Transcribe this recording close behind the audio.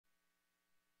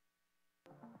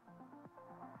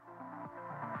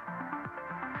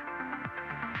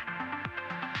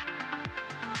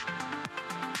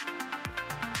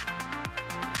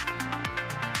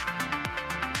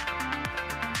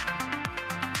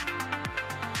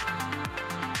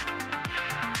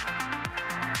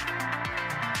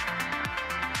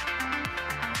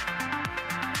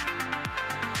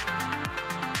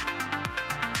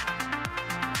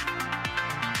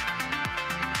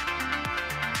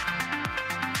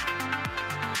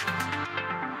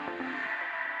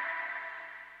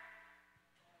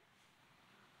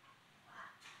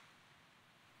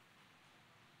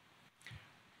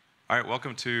All right,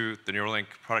 welcome to the Neuralink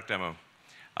product demo.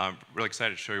 I'm really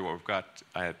excited to show you what we've got.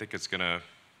 I think it's going to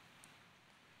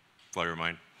blow your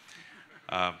mind.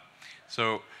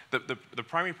 So the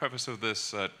primary purpose of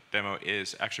this demo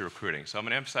is actually recruiting. So I'm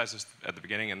going to emphasize this at the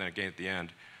beginning and then again at the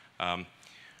end.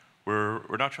 We're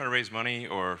not trying to raise money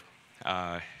or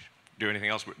do anything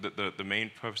else. The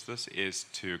main purpose of this is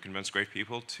to convince great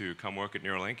people to come work at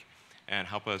Neuralink and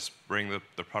help us bring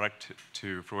the product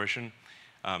to fruition,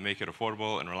 make it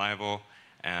affordable and reliable,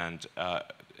 and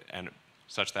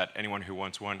such that anyone who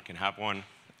wants one can have one.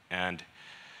 And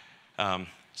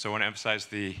so I want to emphasize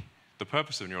the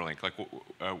purpose of Neuralink. Like,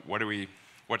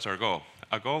 what's our goal?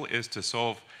 Our goal is to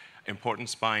solve important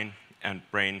spine and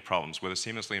brain problems with a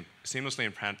seamlessly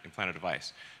implanted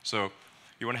device. So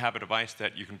you want to have a device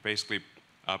that you can basically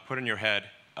put in your head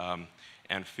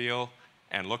and feel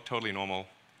and look totally normal,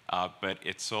 but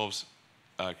it solves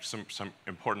some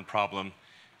important problem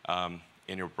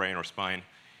in your brain or spine.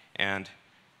 And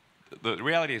the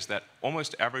reality is that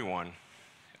almost everyone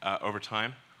over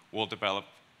time will develop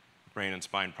brain and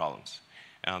spine problems.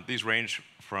 These range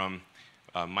from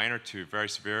minor to very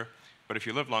severe, but if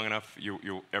you live long enough,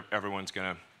 everyone's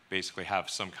going to basically have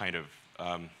some kind of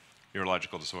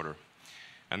neurological disorder.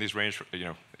 And these range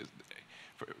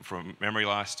from memory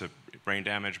loss to brain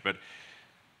damage. But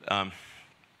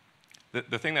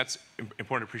the thing that's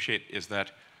important to appreciate is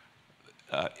that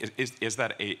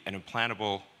an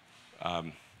implantable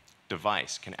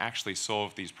device can actually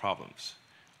solve these problems.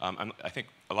 I think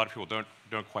a lot of people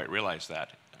don't quite realize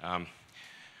that.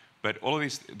 But all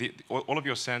of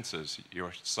your senses,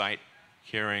 your sight,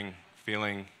 hearing,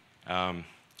 feeling,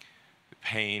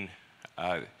 pain,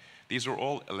 these are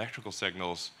all electrical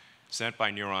signals sent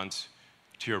by neurons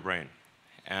to your brain.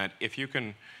 And if you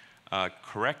can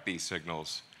correct these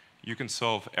signals, you can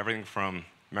solve everything from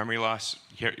memory loss,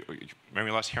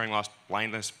 hearing loss,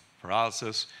 blindness,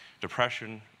 paralysis,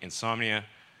 depression, insomnia,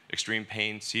 extreme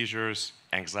pain, seizures,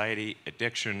 anxiety,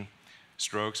 addiction,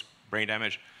 strokes, brain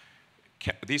damage.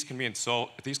 These can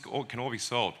all be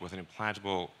solved with an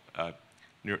implantable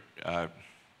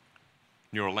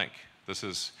Neuralink. This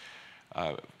is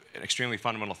an extremely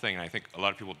fundamental thing, and I think a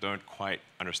lot of people don't quite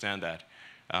understand that.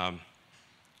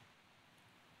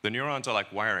 The neurons are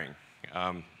like wiring,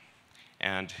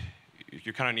 and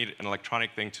you kind of need an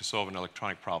electronic thing to solve an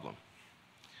electronic problem.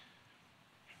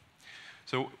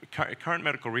 So current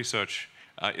medical research,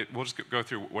 we'll just go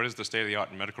through what is the state of the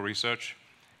art in medical research,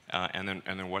 and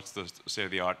then what's the state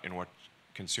of the art in what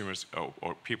consumers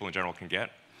or people in general can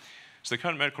get. So the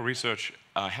current medical research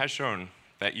has shown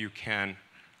that you can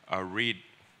read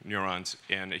neurons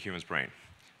in a human's brain.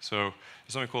 So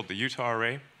there's something called the Utah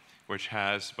array, which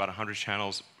has about 100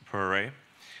 channels per array.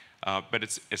 But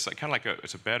it's kind of like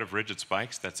it's a bed of rigid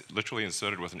spikes that's literally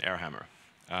inserted with an air hammer.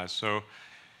 So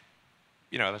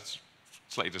that's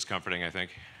slightly discomforting, I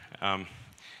think.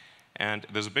 And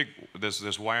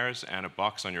there's wires and a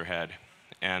box on your head,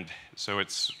 and so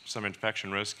it's some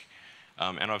infection risk.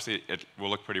 And obviously, it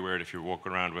will look pretty weird if you walk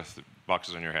around with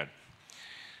boxes on your head.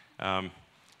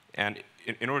 And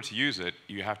in order to use it,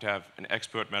 you have to have an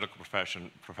expert medical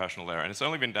professional there, and it's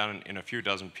only been done in a few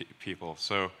dozen people.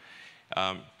 So,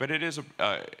 but it is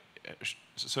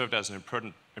served as an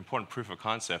important proof of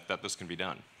concept that this can be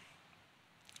done.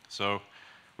 So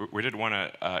we did want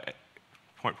to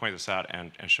point this out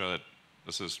and show that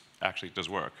this actually does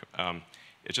work.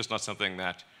 It's just not something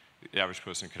that the average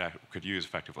person could use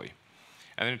effectively.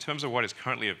 And then in terms of what is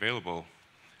currently available,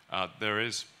 there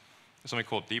is something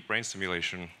called deep brain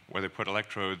stimulation, where they put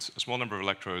electrodes, a small number of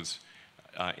electrodes,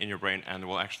 in your brain, and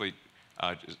will actually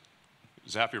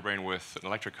zap your brain with an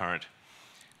electric current.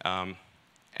 And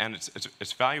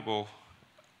it's valuable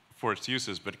for its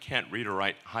uses, but it can't read or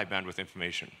write high bandwidth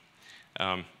information.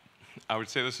 I would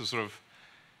say this is sort of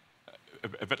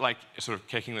a bit like sort of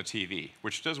kicking the TV,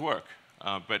 which does work,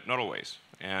 but not always,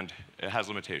 and it has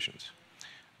limitations.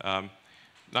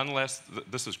 Nonetheless,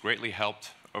 this has greatly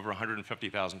helped over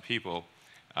 150,000 people,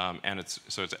 and it's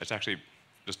actually,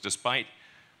 just despite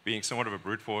being somewhat of a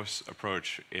brute force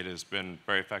approach, it has been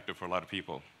very effective for a lot of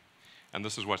people. And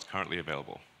this is what's currently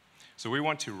available. So we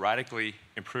want to radically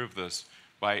improve this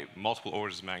by multiple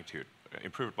orders of magnitude,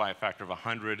 improve it by a factor of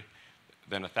 100,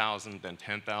 then 1,000, then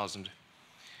 10,000.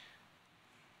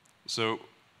 So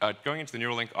going into the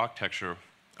Neuralink architecture,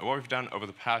 what we've done over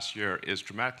the past year is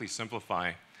dramatically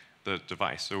simplify the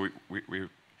device. So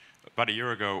about a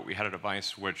year ago, we had a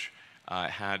device which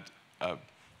had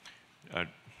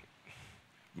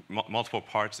multiple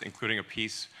parts, including a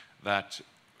piece that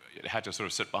had to sort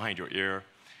of sit behind your ear,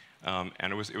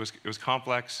 and it was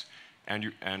complex, and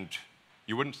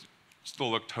you wouldn't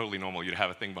still look totally normal. You'd have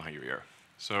a thing behind your ear.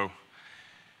 So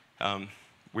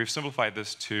we've simplified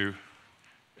this to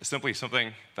simply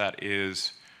something that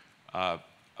is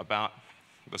about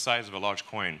the size of a large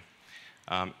coin.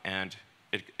 And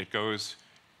it goes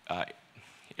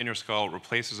in your skull,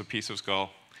 replaces a piece of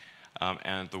skull,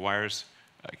 and the wires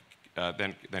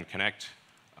then connect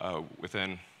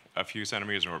within a few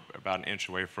centimeters or about an inch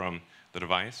away from the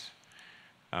device.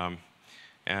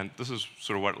 And this is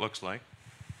sort of what it looks like.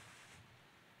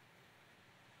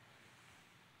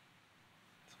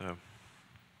 So,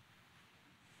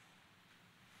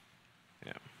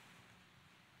 yeah.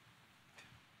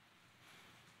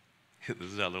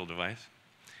 This is our little device.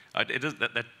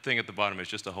 That thing at the bottom is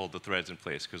just to hold the threads in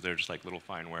place, because they're just like little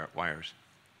fine wires.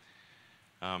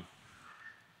 I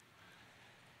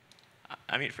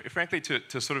mean, frankly,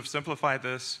 to sort of simplify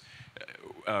this,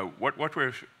 what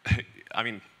we're, I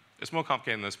mean, it's more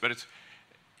complicated than this, but it's,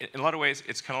 in a lot of ways,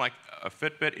 it's kind of like a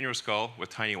Fitbit in your skull with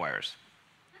tiny wires.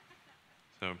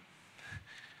 So,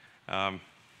 and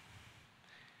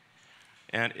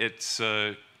it's,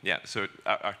 yeah, so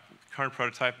our current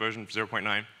prototype, version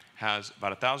 0.9, has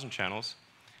about 1,000 channels.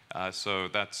 So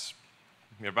that's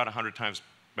about 100 times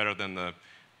better than the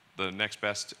next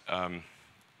best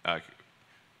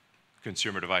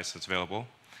consumer device that's available.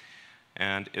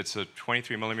 And it's a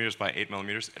 23 millimeters by 8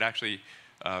 millimeters. It actually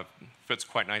fits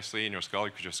quite nicely in your skull,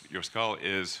 because your skull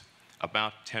is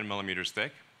about 10 millimeters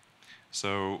thick.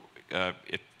 So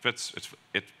it fits,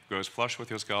 it goes flush with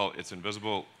your skull, it's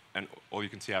invisible, and all you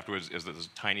can see afterwards is that there's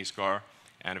a tiny scar.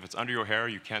 And if it's under your hair,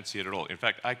 you can't see it at all. In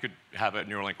fact, I could have a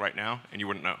Neuralink right now, and you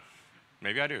wouldn't know.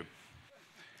 Maybe I do.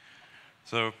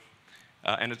 So,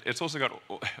 and it's also got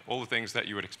all the things that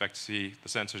you would expect to see, the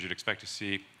sensors you'd expect to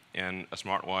see in a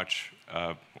smartwatch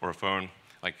or a phone,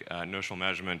 like inertial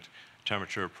measurement,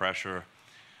 temperature, pressure.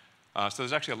 So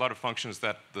there's actually a lot of functions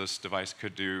that this device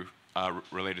could do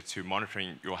related to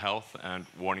monitoring your health and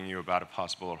warning you about a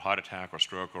possible heart attack or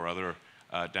stroke or other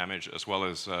damage, as well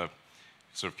as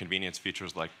sort of convenience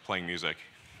features like playing music.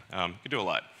 You can do a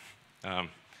lot.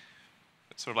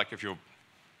 It's sort of like if your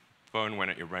phone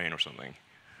went at your brain or something.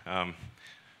 Yeah,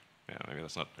 maybe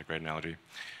that's not a great analogy.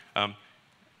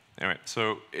 Anyway,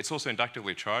 so it's also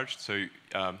inductively charged. So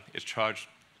it's charged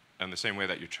in the same way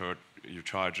that you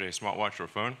charge a smartwatch or a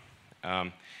phone.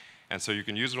 And so you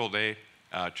can use it all day,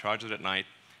 charge it at night,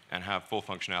 and have full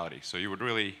functionality. So you would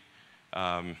really,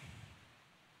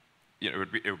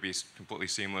 it would be completely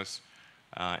seamless.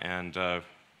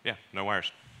 Yeah, no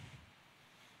wires.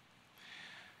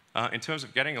 In terms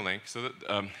of getting a link, so that,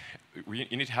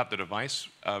 you need to have the device,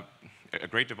 a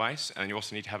great device, and you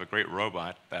also need to have a great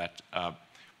robot that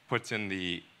puts in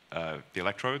the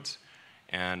electrodes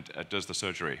and does the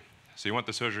surgery. So you want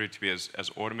the surgery to be as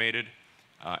automated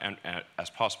as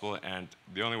possible, and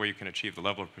the only way you can achieve the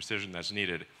level of precision that's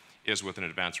needed is with an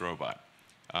advanced robot.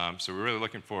 So we're really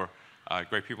looking for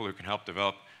great people who can help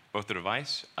develop both the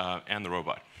device and the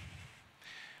robot.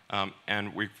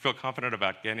 And we feel confident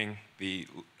about getting the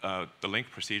link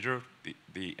procedure,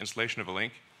 the installation of a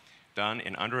link, done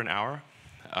in under an hour.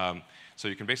 So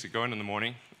you can basically go in the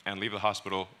morning and leave the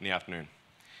hospital in the afternoon.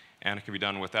 And it can be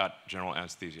done without general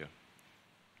anesthesia.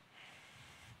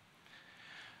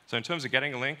 So in terms of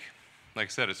getting a link, like I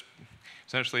said, it's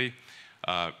essentially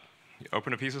you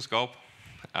open a piece of skull,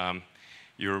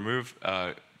 you remove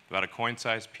about a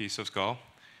coin-sized piece of skull,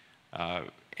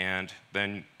 and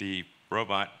then the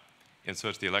robot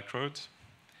inserts the electrodes.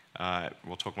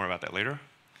 We'll talk more about that later.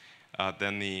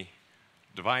 Then the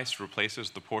device replaces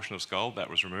the portion of skull that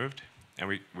was removed,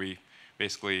 and we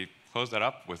basically close that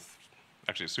up with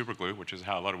actually super glue, which is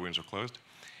how a lot of wounds are closed,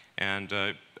 and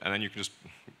then you can just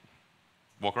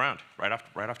walk around right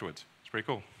afterwards. It's pretty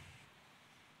cool.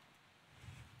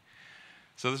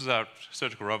 So this is our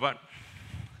surgical robot.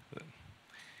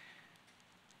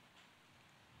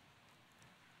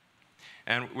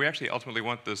 And we actually ultimately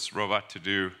want this robot to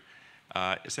do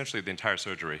essentially the entire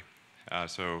surgery.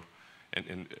 So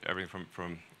in everything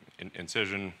from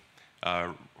incision,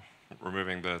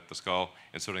 removing the skull,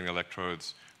 inserting the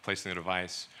electrodes, placing the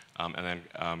device, and then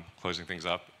closing things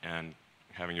up and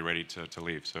having you ready to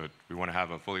leave. So we want to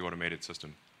have a fully automated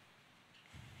system.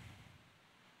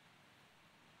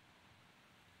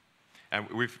 And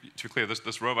to be clear,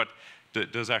 this robot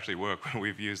does actually work.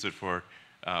 We've used it for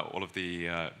all of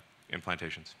the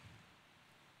implantations.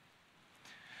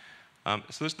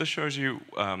 So this shows you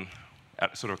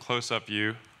at sort of a close-up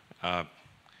view,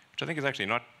 which I think is actually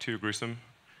not too gruesome,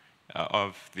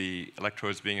 of the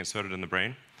electrodes being inserted in the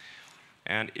brain.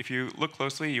 And if you look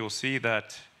closely, you'll see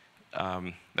that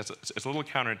it's a little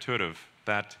counterintuitive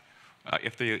that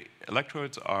if the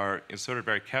electrodes are inserted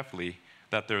very carefully,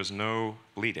 that there's no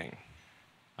bleeding.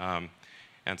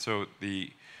 And so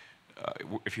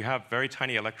if you have very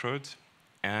tiny electrodes,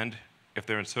 and if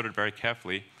they're inserted very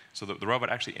carefully, so that the robot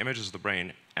actually images the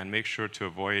brain and makes sure to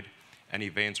avoid any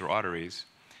veins or arteries,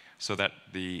 so that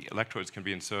the electrodes can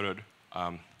be inserted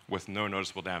with no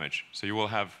noticeable damage. So you will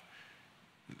have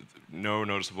no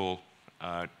noticeable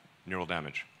neural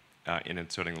damage in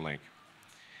inserting the link.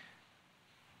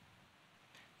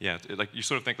 Yeah, like you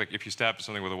sort of think like if you stab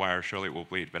something with a wire, surely it will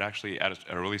bleed, but actually at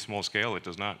a really small scale, it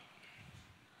does not.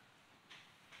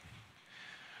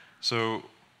 So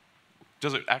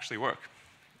does it actually work?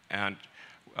 And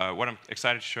what I'm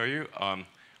excited to show you,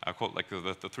 I call it like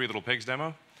the Three Little Pigs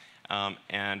demo.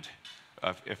 And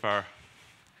if our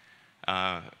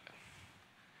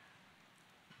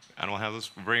animal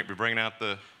handlers, we're bringing out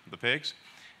the pigs.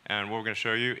 And what we're going to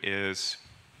show you is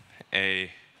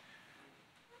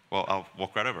well, I'll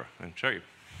walk right over and show you.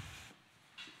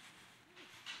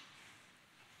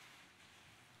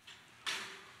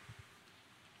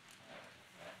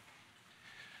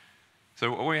 So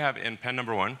what we have in pen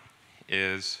number 1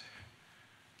 is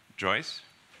Joyce,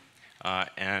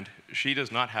 and she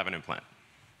does not have an implant.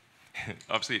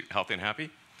 Obviously healthy and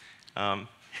happy.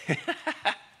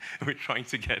 We're trying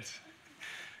to get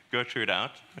Gertrude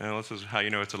out, and this is how you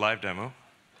know it's a live demo.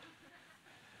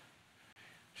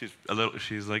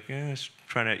 She's like,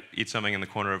 trying to eat something in the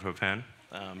corner of her pen.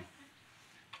 Come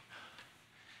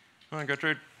on,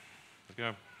 Gertrude, let's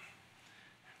go.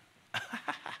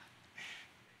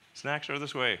 Snacks are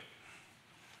this way.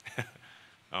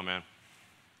 Oh, man.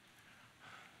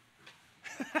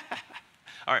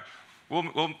 All right,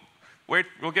 we'll wait.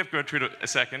 We'll give Gertrude a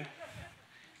second,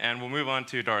 and we'll move on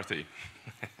to Dorothy.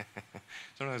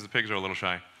 Sometimes the pigs are a little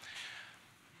shy.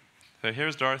 So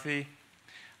here's Dorothy.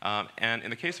 And in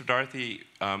the case of Dorothy,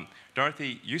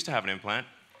 Dorothy used to have an implant,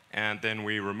 and then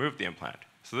we removed the implant.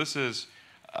 So this is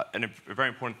a very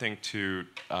important thing to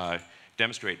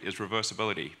demonstrate is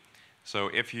reversibility. So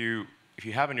if you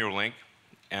have a Neuralink,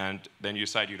 and then you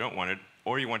decide you don't want it,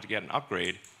 or you want to get an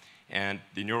upgrade, and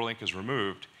the Neuralink is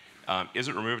removed, is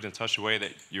it removed in such a way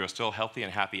that you are still healthy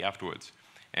and happy afterwards?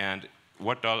 And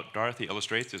what Dorothy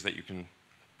illustrates is that you can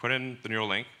put in the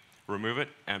Neuralink, remove it,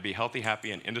 and be healthy,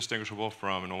 happy, and indistinguishable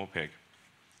from a normal pig.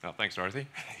 Oh, thanks, Dorothy.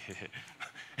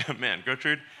 Man,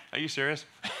 Gertrude, are you serious?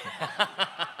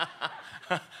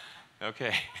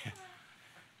 Okay.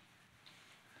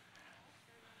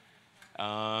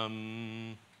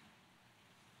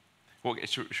 Well,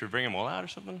 should we bring them all out or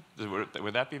something?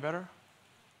 Would that be better?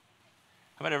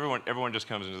 How about everyone just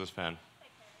comes into this pen?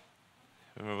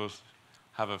 Okay. We'll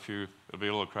have a few, it'll be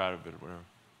a little crowded, but whatever.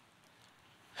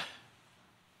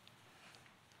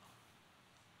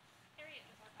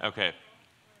 Okay.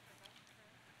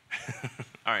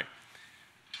 All right.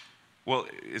 Well,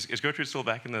 is Gertrude still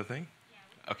back in the thing?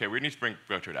 Yeah. Okay, we need to bring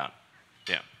Gertrude out.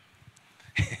 Yeah.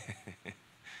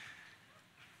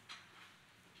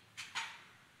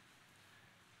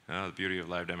 Oh, the beauty of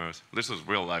live demos. This is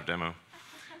real live demo.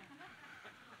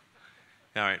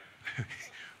 All right.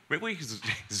 Maybe we can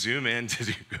zoom in to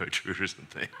do Gertrude or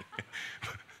something.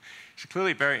 She's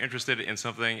clearly very interested in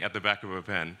something at the back of a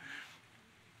pen.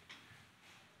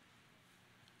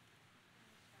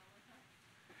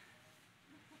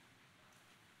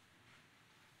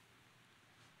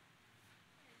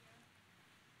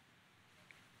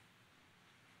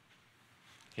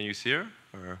 Can you see her?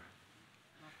 Or? Not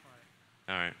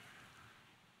quite. All right.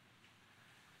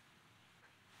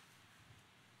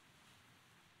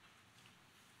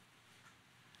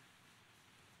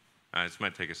 All right, this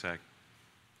might take a sec.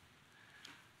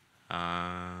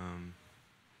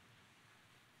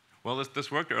 Well,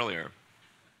 this worked earlier.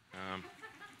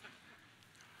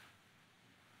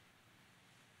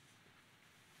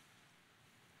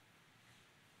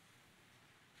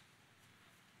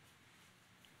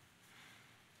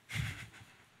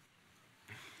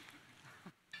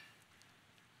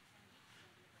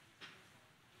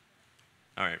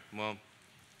 All right, well.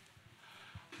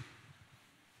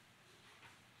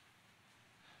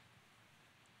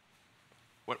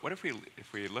 What if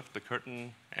we lift the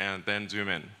curtain and then zoom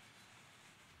in?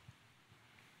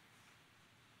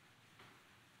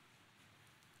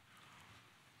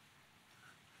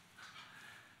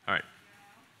 All right,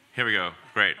 here we go.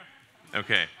 Great.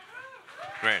 Okay,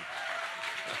 great.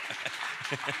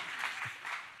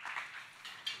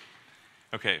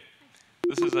 Okay,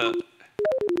 this is a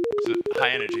high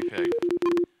energy pig.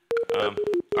 All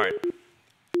right,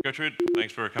 Gertrude,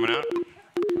 thanks for coming out.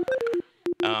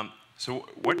 So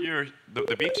what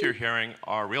the beeps you're hearing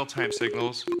are real-time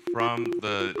signals from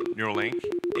the Neuralink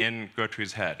in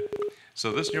Gertrude's head.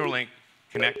 So this Neuralink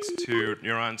connects to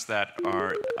neurons that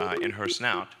are in her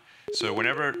snout So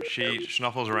whenever she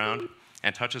snuffles around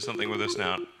and touches something with her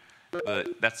snout,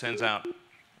 that sends out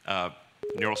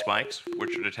neural spikes,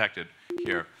 which are detected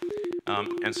here.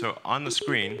 And so on the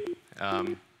screen,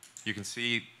 you can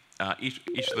see each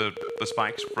of the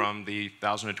spikes from the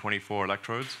 1,024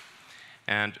 electrodes.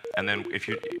 And then if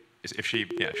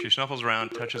she snuffles around,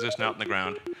 touches her snout in the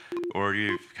ground, or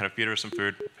you kind of feed her some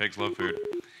food, pigs love food,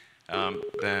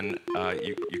 then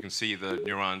you can see the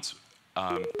neurons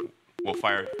will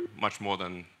fire much more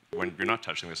than when you're not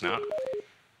touching the snout.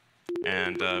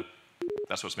 And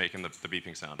that's what's making the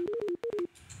beeping sound.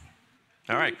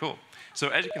 All right, cool. So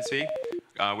as you can see,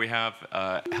 we have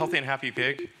a healthy and happy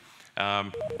pig.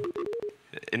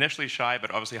 Initially shy,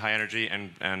 but obviously high energy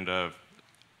and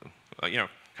you know,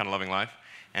 kind of loving life.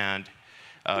 And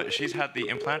she's had the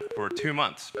implant for 2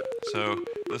 months. So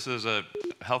this is a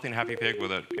healthy and happy pig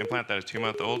with an implant that is 2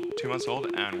 months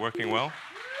old and working well.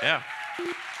 Yeah.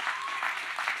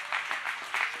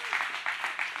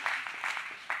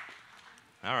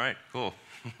 All right, cool.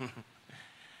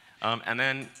 And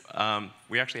then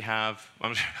we actually have,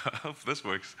 I hope this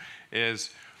works,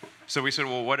 so we said,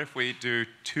 well, what if we do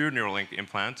 2 Neuralink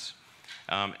implants?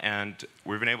 And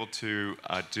we've been able to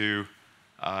do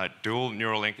dual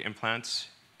Neuralink implants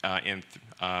in,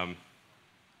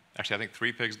 actually, I think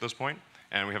 3 pigs at this point,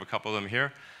 and we have a couple of them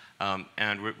here.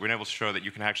 And we've been able to show that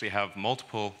you can actually have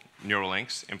multiple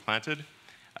Neuralinks implanted,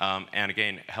 and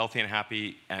again, healthy and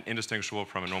happy and indistinguishable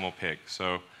from a normal pig.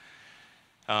 So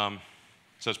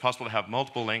it's possible to have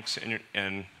multiple links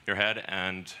in your head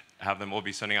and have them all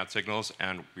be sending out signals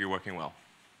and be working well.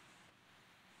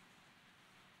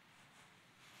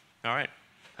 All right.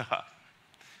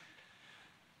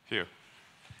 Phew.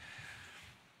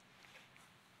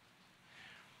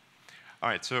 All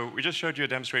right, so we just showed you a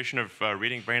demonstration of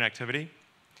reading brain activity.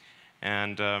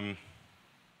 And let's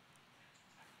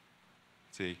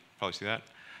see, probably see that.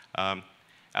 As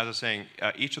I was saying,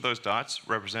 each of those dots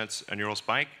represents a neural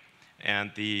spike.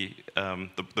 And the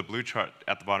blue chart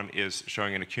at the bottom is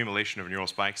showing an accumulation of neural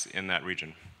spikes in that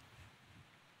region.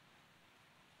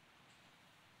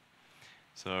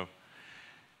 So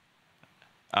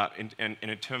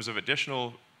in terms of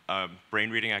additional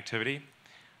brain reading activity,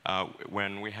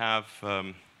 when we have,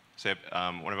 say,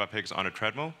 one of our pigs on a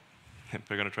treadmill,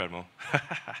 pig on a treadmill, it's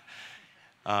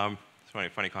a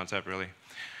funny concept, really.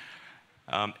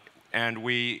 And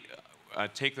we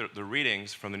take the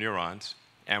readings from the neurons,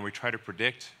 and we try to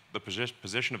predict the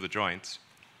position of the joints.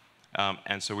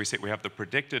 And so we have the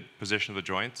predicted position of the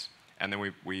joints, and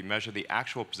then we measure the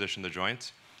actual position of the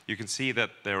joints. You can see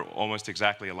that they're almost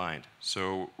exactly aligned.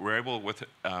 So we're able, with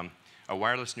a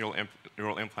wireless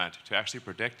neural implant, to actually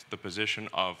predict the position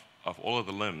of all of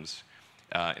the limbs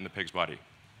in the pig's body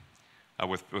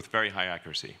with very high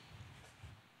accuracy.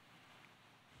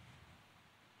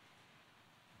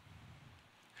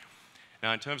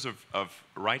 Now, in terms of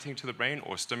writing to the brain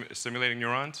or stimulating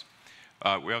neurons,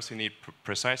 we also need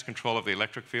precise control of the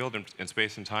electric field in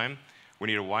space and time. We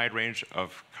need a wide range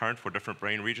of current for different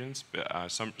brain regions.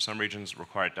 Some regions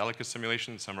require delicate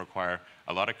stimulation, some require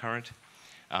a lot of current,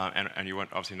 and you want,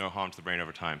 obviously, no harm to the brain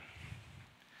over time.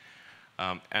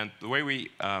 And the way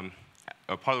part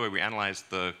of the way we analyze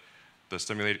the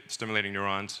stimulating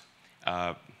neurons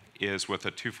is with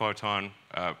a 2-photon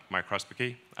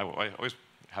microscopy. I always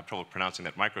have trouble pronouncing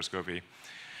that, microscopy.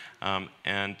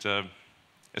 And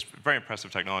it's very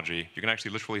impressive technology. You can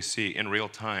actually literally see in real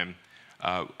time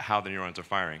how the neurons are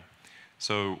firing.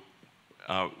 So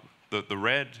the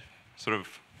red sort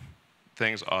of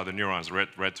things are the neurons. The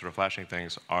red sort of flashing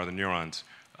things are the neurons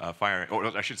firing, or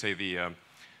I should say the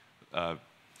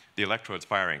electrodes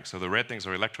firing. So the red things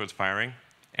are electrodes firing,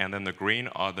 and then the green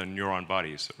are the neuron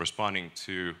bodies responding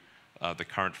to the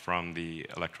current from the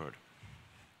electrode.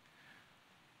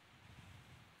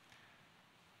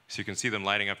 So you can see them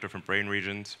lighting up different brain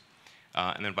regions.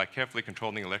 And then by carefully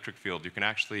controlling the electric field, you can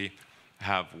actually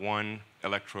have one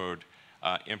electrode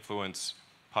influence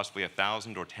possibly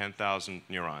 1,000 or 10,000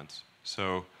 neurons.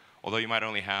 So although you might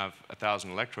only have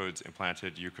 1,000 electrodes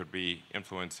implanted, you could be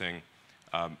influencing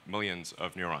millions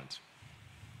of neurons.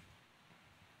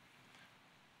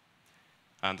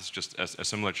 And this is just a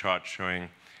similar chart showing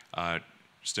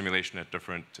stimulation at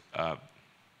different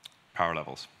power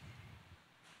levels.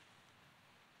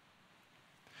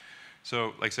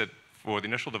 So, like I said, for the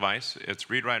initial device, it's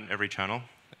read-write in every channel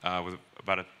with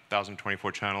about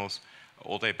 1,024 channels,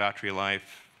 all-day battery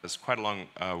life. It's quite a long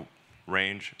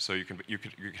range, so you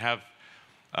could have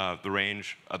the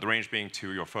range being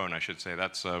to your phone, I should say.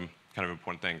 That's kind of an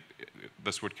important thing.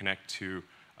 This would connect to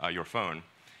your phone,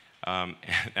 and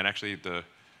actually the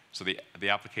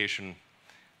application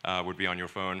would be on your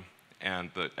phone, and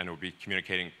it will be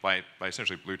communicating by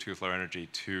essentially Bluetooth low energy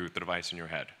to the device in your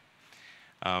head.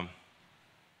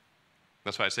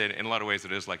 That's why I say in a lot of ways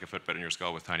it is like a Fitbit in your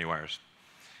skull with tiny wires.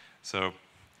 So,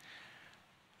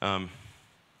 and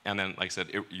then, like I said,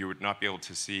 you would not be able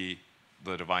to see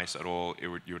the device at all.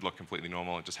 You would look completely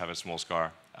normal and just have a small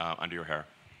scar under your hair.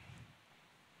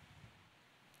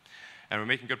 And we're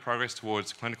making good progress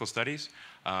towards clinical studies.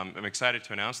 I'm excited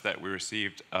to announce that we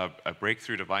received a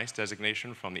breakthrough device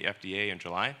designation from the FDA in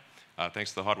July,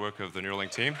 thanks to the hard work of the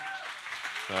Neuralink team.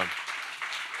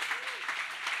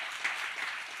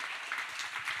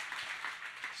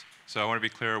 So I want to be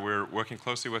clear, we're working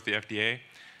closely with the FDA,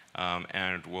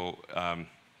 and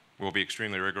we'll be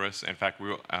extremely rigorous. In fact,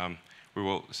 we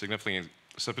will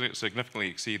significantly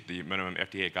exceed the minimum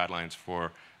FDA guidelines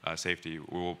for safety.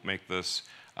 We will make this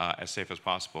as safe as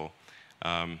possible.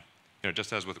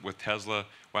 Just as with Tesla,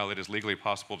 while it is legally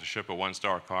possible to ship a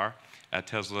 1-star car, at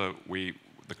Tesla, the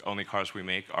only cars we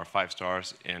make are 5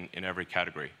 stars in every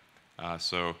category.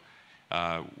 So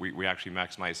we actually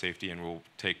maximize safety, and we'll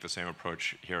take the same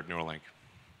approach here at Neuralink.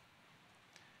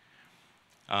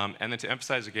 And then to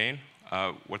emphasize again,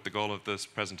 what the goal of this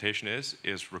presentation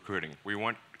is recruiting. We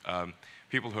want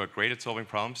people who are great at solving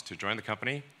problems to join the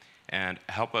company and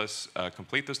help us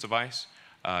complete this device,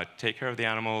 take care of the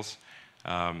animals,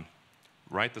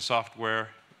 write the software,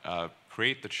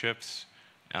 create the chips,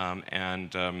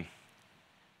 and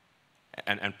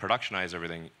productionize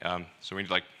everything. So we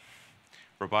need like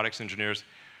robotics engineers.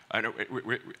 I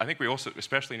think we also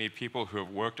especially need people who have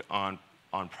worked on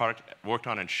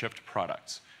and shipped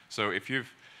products. So if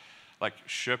you've like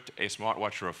shipped a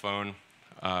smartwatch or a phone,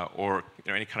 or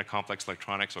any kind of complex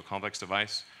electronics or complex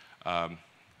device,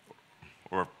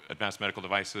 or advanced medical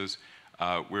devices,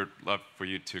 we'd love for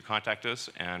you to contact us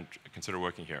and consider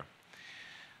working here.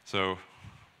 So,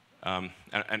 and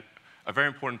a very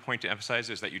important point to emphasize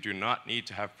is that you do not need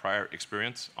to have prior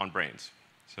experience on brains.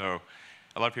 So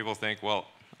a lot of people think, well,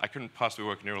 I couldn't possibly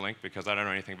work at Neuralink because I don't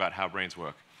know anything about how brains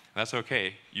work. And that's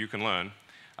okay, you can learn,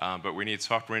 but we need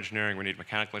software engineering, we need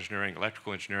mechanical engineering,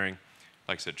 electrical engineering,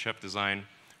 like I said, chip design,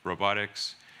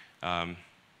 robotics,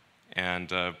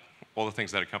 and all the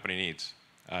things that a company needs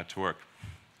to work.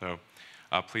 So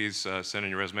please send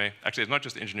in your resume. Actually, it's not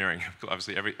just engineering,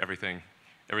 obviously everything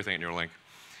at Neuralink.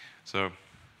 So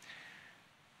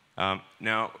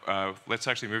now let's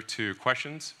actually move to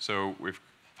questions. So we've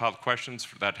piled questions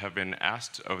that have been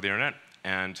asked over the internet,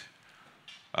 and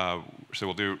so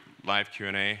we'll do live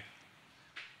Q&A.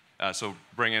 So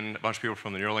bring in a bunch of people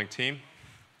from the Neuralink team.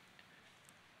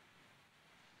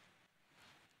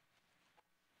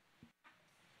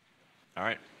 All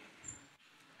right.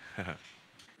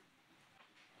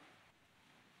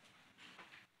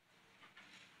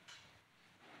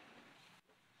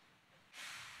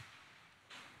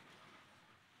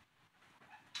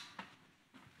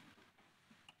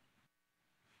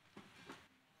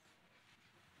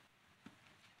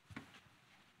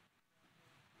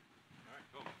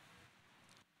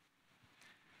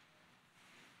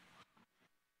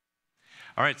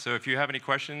 All right, so if you have any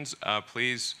questions,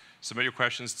 please submit your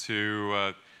questions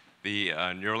to the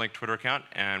Neuralink Twitter account,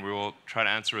 and we will try to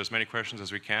answer as many questions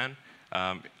as we can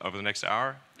over the next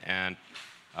hour. And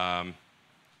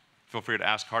feel free to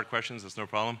ask hard questions, that's no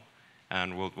problem,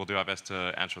 and we'll do our best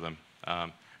to answer them. All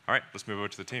right, let's move over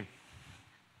to the team.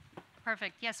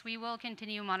 Perfect. Yes, we will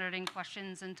continue monitoring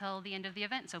questions until the end of the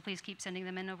event, so please keep sending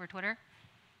them in over Twitter.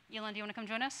 Elon, do you want to come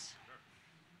join us?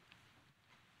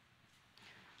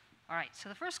 All right, so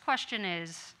the first question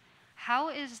is, how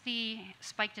is the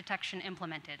spike detection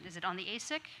implemented? Is it on the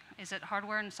ASIC? Is it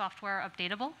hardware and software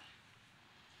updatable?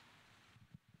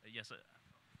 Yes.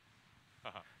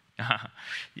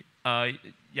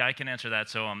 Yeah, I can answer that.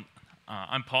 So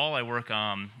I'm Paul. I work,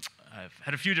 I've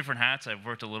had a few different hats. I've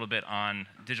worked a little bit on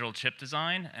digital chip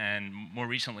design, and more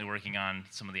recently working on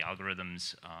some of the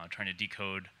algorithms, trying to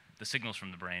decode the signals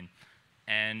from the brain.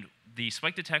 And the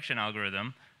spike detection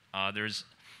algorithm, there's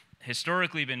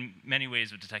historically been many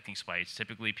ways of detecting spikes.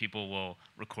 Typically, people will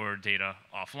record data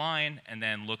offline and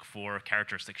then look for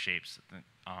characteristic shapes.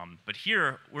 But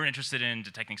here, we're interested in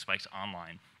detecting spikes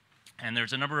online. And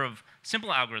there's a number of simple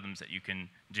algorithms that you can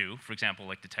do, for example,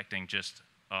 like detecting just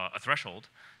a threshold.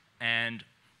 And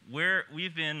where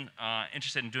we've been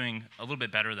interested in doing a little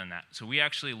bit better than that. So we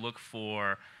actually look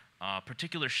for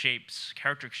particular shapes,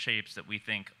 characteristic shapes that we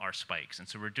think are spikes. And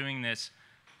so we're doing this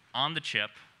on the chip.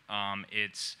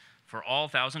 It's for all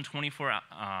 1,024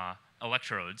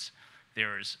 electrodes,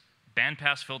 there's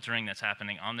bandpass filtering that's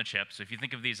happening on the chip. So if you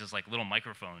think of these as like little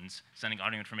microphones sending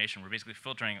audio information, we're basically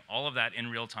filtering all of that in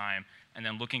real time and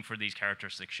then looking for these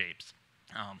characteristic shapes.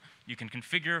 You can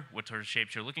configure what sort of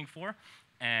shapes you're looking for,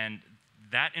 and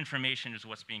that information is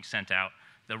what's being sent out.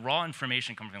 The raw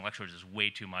information coming from the electrodes is way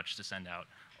too much to send out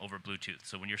over Bluetooth.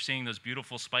 So when you're seeing those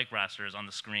beautiful spike rasters on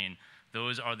the screen,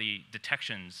 those are the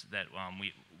detections that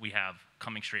we have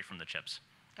coming straight from the chips.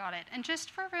 Got it. And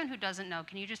just for everyone who doesn't know,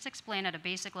 can you just explain at a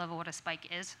basic level what a spike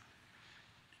is?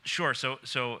 Sure.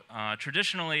 So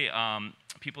traditionally,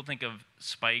 people think of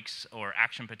spikes or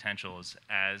action potentials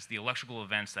as the electrical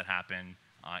events that happen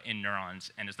in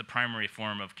neurons and as the primary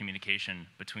form of communication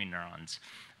between neurons.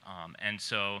 And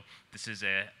so this is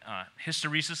a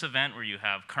hysteresis event where you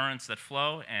have currents that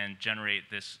flow and generate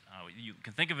this. You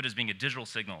can think of it as being a digital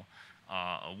signal,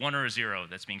 a 1 or a 0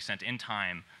 that's being sent in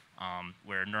time,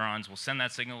 where neurons will send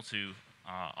that signal to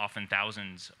often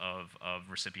thousands of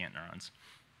recipient neurons.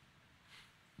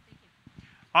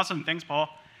 Awesome, thanks, Paul.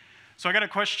 So I got a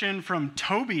question from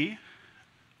Toby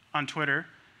on Twitter.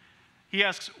 He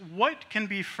asks, what can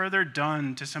be further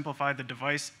done to simplify the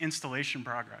device installation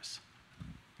progress?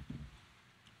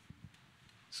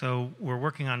 So we're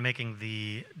working on making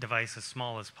the device as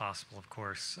small as possible, of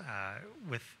course,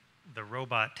 with the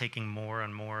robot taking more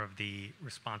and more of the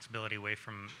responsibility away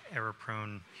from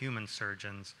error-prone human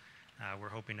surgeons. We're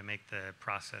hoping to make the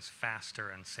process faster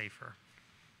and safer.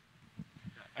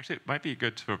 Actually, it might be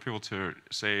good for people to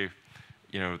say,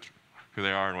 who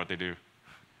they are and what they do.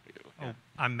 Oh,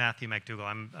 I'm Matthew McDougall.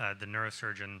 I'm the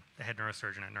neurosurgeon, the head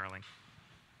neurosurgeon at Neuralink.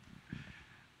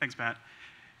 Thanks, Matt.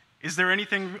 Is there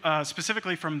anything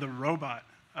specifically from the robot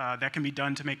that can be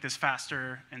done to make this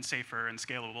faster and safer and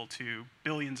scalable to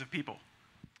billions of people?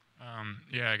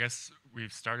 Yeah, I guess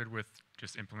we've started with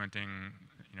just implementing,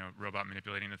 robot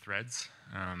manipulating the threads.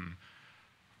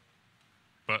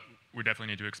 But we definitely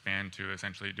need to expand to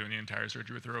essentially doing the entire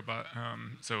surgery with the robot.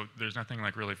 So there's nothing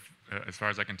like really, as far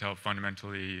as I can tell,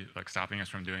 fundamentally like stopping us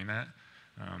from doing that,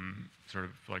 sort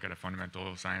of like at a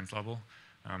fundamental science level.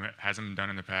 It hasn't been done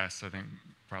in the past, I think,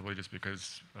 probably just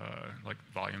because like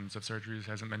volumes of surgeries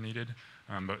hasn't been needed.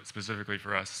 But specifically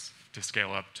for us to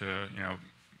scale up to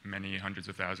many hundreds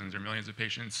of thousands or millions of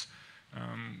patients,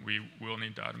 we will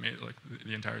need to automate like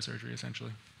the entire surgery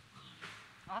essentially.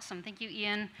 Awesome, thank you,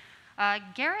 Ian.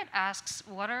 Garrett asks,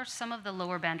 what are some of the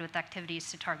lower bandwidth activities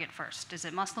to target first? Is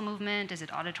it muscle movement? Is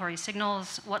it auditory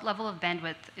signals? What level of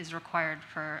bandwidth is required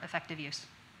for effective use?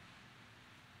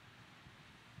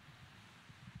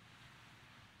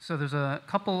 So there's a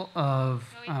couple of...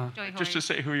 Joey, Just to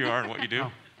say who you are and what you do.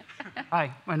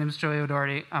 Hi, my name is Joey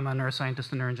O'Doherty. I'm a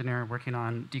neuroscientist and neuroengineer working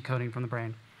on decoding from the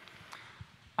brain.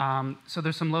 So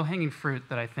there's some low-hanging fruit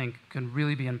that I think can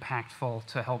really be impactful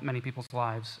to help many people's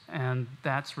lives, and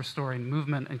that's restoring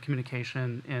movement and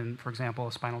communication in, for example,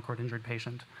 a spinal cord injured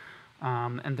patient.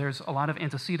 And there's a lot of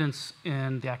antecedents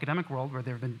in the academic world where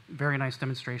there have been very nice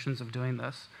demonstrations of doing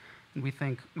this. And we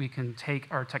think we can take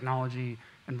our technology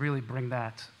and really bring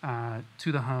that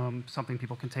to the home, something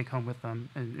people can take home with them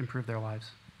and improve their lives.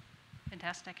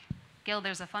 Fantastic. Gil,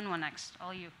 there's a fun one next.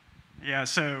 All you. Yeah,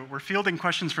 so we're fielding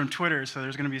questions from Twitter, so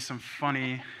there's going to be some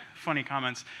funny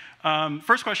comments.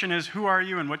 First question is, who are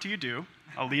you and what do you do?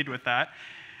 I'll lead with that.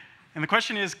 And the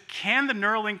question is, can the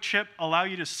Neuralink chip allow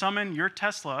you to summon your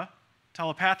Tesla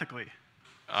telepathically?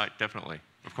 Definitely,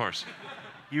 of course.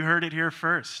 You heard it here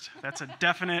first. That's a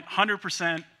definite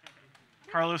 100%.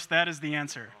 Carlos, that is the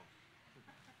answer.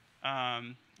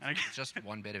 It's just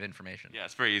one bit of information. Yeah,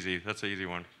 it's very easy. That's an easy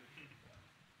one.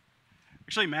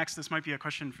 Actually, Max, this might be a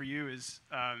question for you.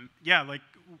 Like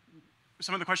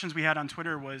some of the questions we had on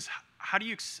Twitter was, how do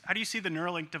you see the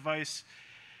Neuralink device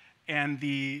and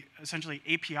the essentially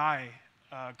API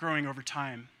growing over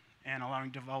time and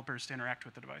allowing developers to interact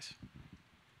with the device?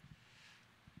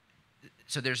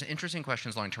 So there's interesting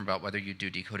questions long-term about whether you do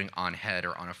decoding on head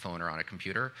or on a phone or on a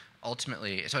computer.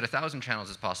 Ultimately, so at 1,000 channels,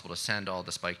 it's possible to send all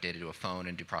the spike data to a phone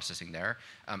and do processing there.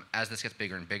 As this gets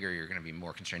bigger and bigger, you're going to be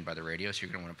more constrained by the radio, so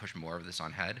you're going to want to push more of this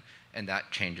on head, and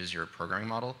that changes your programming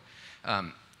model.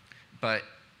 But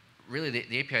really,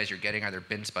 the APIs you're getting either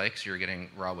bin spikes, or you're getting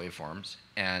raw waveforms,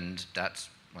 and that's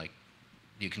like,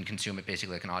 you can consume it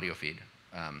basically like an audio feed.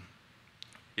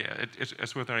 Yeah,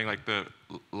 it's worth noting, like the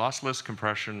lossless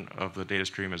compression of the data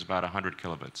stream is about 100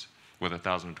 kilobits with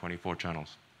 1,024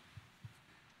 channels.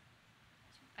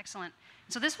 Excellent.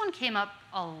 So this one came up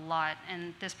a lot,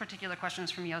 and this particular question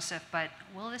is from Yosef, but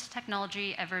will this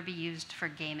technology ever be used for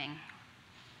gaming?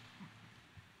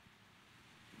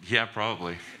 Yeah,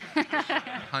 probably.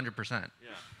 100%.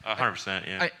 Yeah, 100%,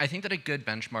 yeah. I think that a good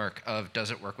benchmark of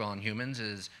does it work well in humans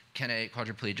is, can a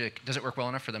quadriplegic, does it work well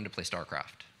enough for them to play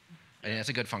StarCraft? I think that's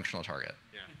a good functional target.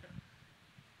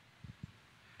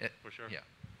 Yeah. For sure. Yeah.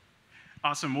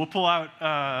 Awesome. We'll pull out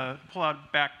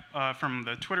back from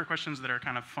the Twitter questions that are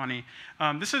kind of funny.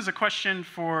 This is a question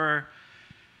for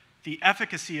the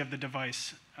efficacy of the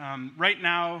device. Right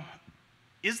now,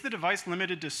 is the device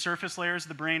limited to surface layers of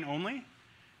the brain only,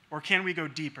 or can we go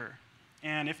deeper?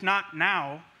 And if not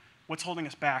now, what's holding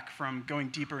us back from going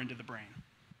deeper into the brain?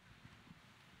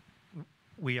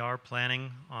 We are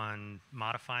planning on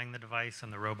modifying the device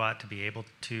and the robot to be able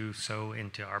to sew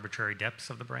into arbitrary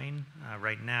depths of the brain.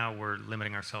 Right now, we're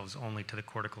limiting ourselves only to the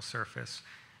cortical surface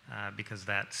because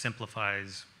that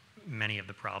simplifies many of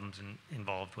the problems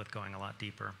involved with going a lot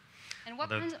deeper. And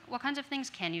what kinds of things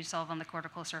can you solve on the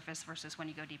cortical surface versus when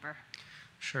you go deeper?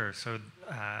 Sure. So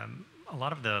a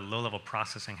lot of the low-level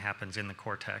processing happens in the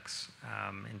cortex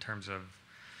in terms of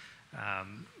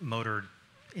motor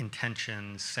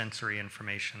intention, sensory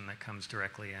information that comes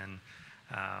directly in.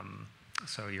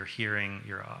 So your hearing,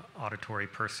 your auditory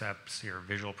percepts, your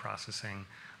visual processing,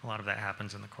 a lot of that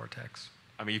happens in the cortex.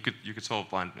 I mean, you could solve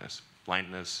blindness.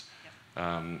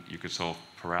 You could solve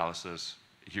paralysis.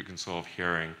 You can solve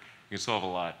hearing. You can solve a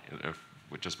lot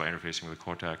just by interfacing with the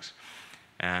cortex.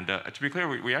 And to be clear,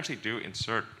 we actually do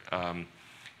insert, I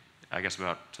guess,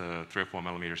 about 3 or 4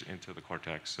 millimeters into the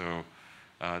cortex. So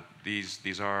these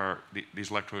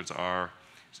electrodes are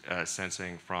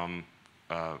sensing from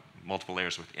multiple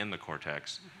layers within the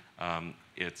cortex.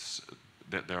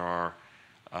 There are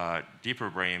deeper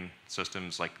brain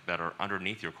systems that are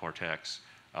underneath your cortex,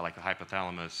 like the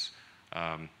hypothalamus,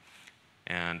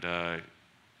 and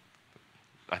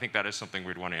I think that is something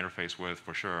we'd want to interface with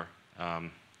for sure,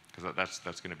 because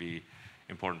that's going to be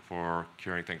important for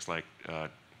curing things like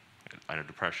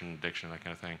depression, addiction, that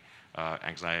kind of thing,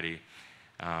 anxiety.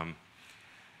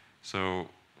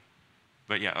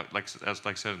 But yeah, like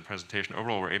I said in the presentation,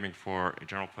 overall we're aiming for a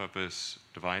general purpose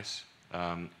device,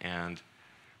 and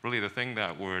really the thing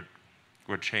that would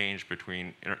change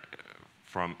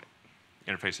from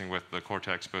interfacing with the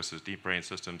cortex versus deep brain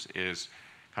systems is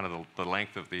kind of the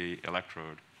length of the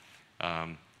electrode.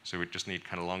 So we just need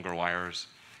kind of longer wires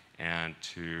and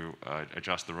to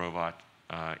adjust the robot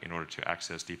in order to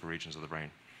access deeper regions of the brain.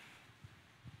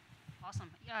 Awesome.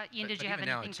 Ian, did you but have even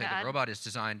now, anything I'd say to add? the robot is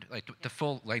designed, the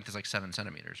full length is like 7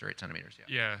 centimeters or 8 centimeters.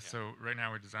 Yeah, so right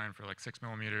now we're designed for like 6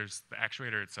 millimeters. The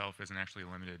actuator itself isn't actually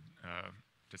limited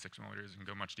to 6 millimeters. It can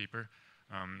go much deeper.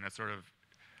 That's sort of,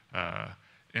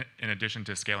 in addition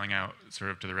to scaling out sort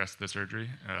of to the rest of the surgery,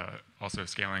 also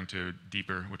scaling to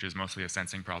deeper, which is mostly a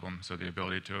sensing problem. So the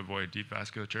ability to avoid deep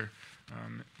vasculature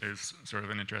is sort of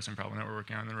an interesting problem that we're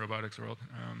working on in the robotics world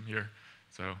here.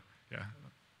 So yeah,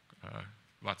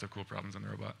 lots of cool problems in the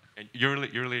robot. And you're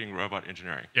leading robot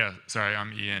engineering. Yeah, sorry,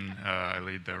 I'm Ian. I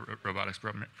lead the robotics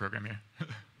program here.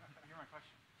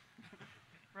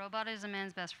 Robot is a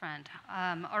man's best friend.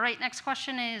 All right, next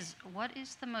question is, what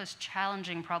is the most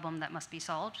challenging problem that must be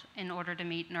solved in order to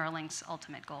meet Neuralink's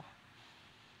ultimate goal?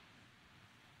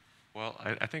 Well,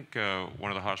 I think one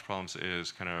of the hardest problems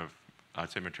is kind of, I'd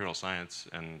say, material science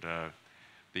and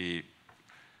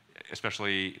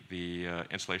especially the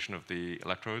installation of the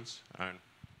electrodes.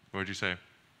 What would you say?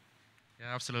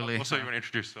 Yeah, absolutely. Also, you want to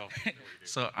introduce yourself?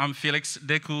 So I'm Felix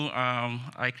Deku.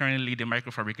 I currently lead the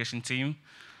microfabrication team.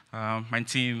 My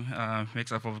team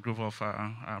makes up of a group of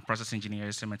process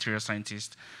engineers and material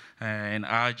scientists, and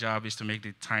our job is to make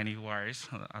the tiny wires,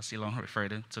 as Elon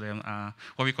referred to them,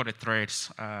 what we call the threads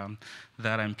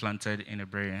that are implanted in the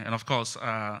brain. And of course,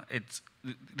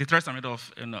 the threads are made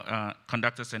of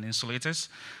conductors and insulators,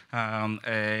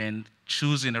 and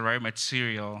choosing the right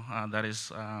material that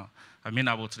is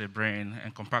amenable to the brain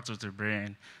and compatible to the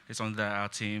brain is something that our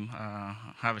team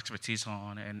have expertise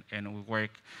on, and we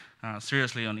work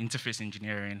seriously on interface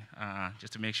engineering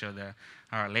just to make sure that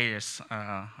our layers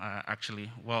are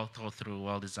actually well thought through,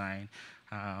 well designed,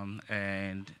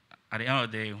 and at the end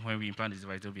of the day, when we implant this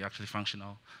device, they'll be actually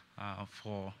functional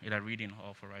for either reading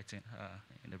or for writing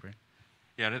in the brain.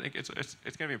 Yeah, and I think it's going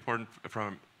to be important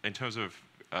in terms of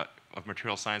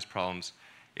material science problems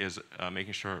is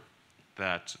making sure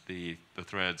that the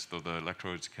threads, the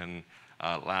electrodes can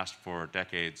last for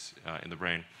decades in the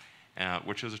brain,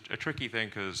 which is a tricky thing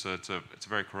because it's a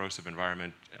very corrosive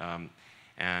environment,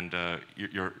 and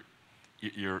you're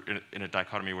in a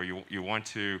dichotomy where you want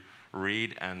to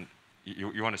read and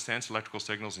you want to sense electrical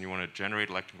signals and you want to generate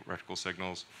electrical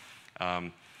signals,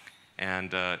 but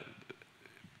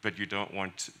you don't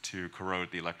want to corrode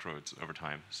the electrodes over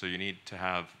time. So you need to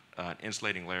have an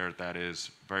insulating layer that is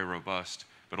very robust,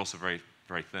 but also very,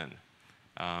 very thin.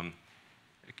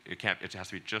 It has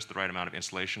to be just the right amount of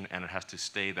insulation, and it has to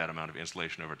stay that amount of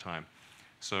insulation over time.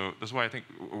 So this is why I think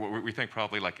we think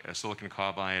probably like a silicon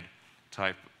carbide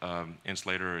type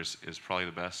insulator is probably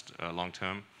the best long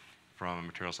term from a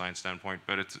material science standpoint.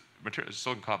 But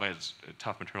silicon carbide is a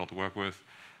tough material to work with,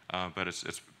 but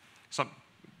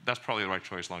that's probably the right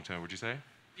choice long term. Would you say?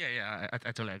 Yeah, I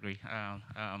totally agree.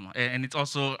 And it's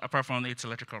also, apart from its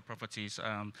electrical properties,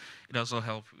 it also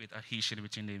helps with adhesion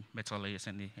between the metal layers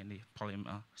and the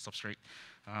polymer substrate.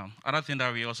 Another thing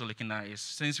that we're also looking at is,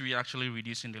 since we're actually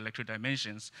reducing the electric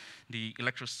dimensions, the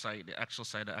electro side, the actual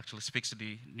side that actually speaks to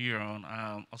the neuron,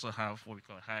 also have what we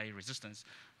call high resistance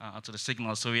to the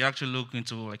signal. So we actually look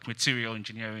into like material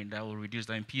engineering that will reduce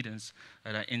the impedance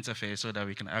at that interface, so that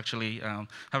we can actually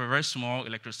have a very small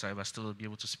electro side, but still be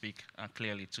able to speak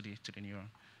clearly to the neuron.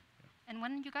 And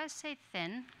when you guys say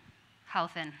thin, how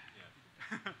thin?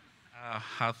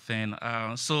 How thin?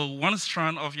 So one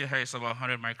strand of your hair is about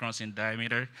 100 microns in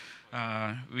diameter.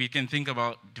 We can think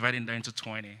about dividing that into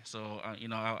 20. So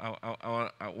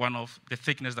one of the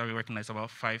thickness that we're working on is about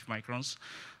 5 microns,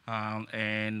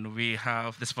 and we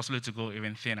have this possibility to go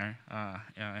even thinner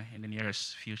in the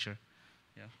nearest future.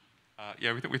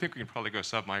 Yeah, we think we can probably go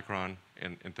sub-micron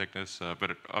in thickness,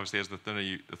 but obviously, as the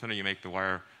thinner you make the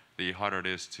wire, the harder it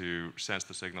is to sense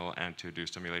the signal and to do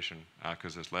stimulation,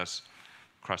 because there's less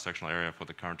cross-sectional area for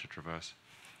the current to traverse.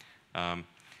 In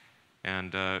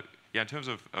terms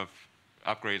of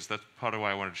upgrades, that's part of why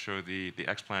I wanted to show the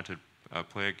explanted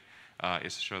plig,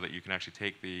 is to show that you can actually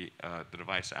take the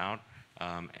device out,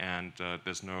 and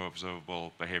there's no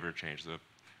observable behavior change.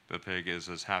 The pig is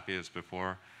as happy as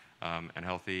before and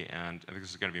healthy, and I think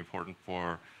this is going to be important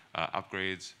for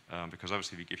upgrades, because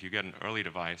obviously if you get an early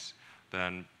device,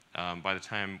 then by the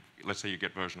time, let's say you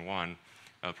get version 1,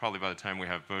 probably by the time we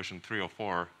have version 3 or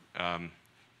 4,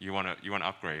 you want to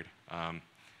upgrade.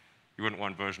 You wouldn't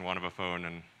want version 1 of a phone,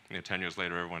 and 10 years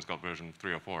later, everyone's got version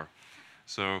 3 or 4.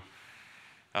 So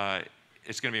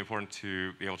it's going to be important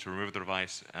to be able to remove the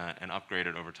device and upgrade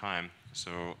it over time.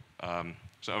 So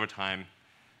over time,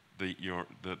 the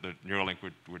Neuralink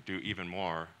would do even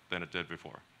more than it did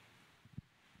before.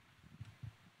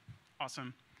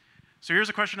 Awesome. So here's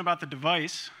a question about the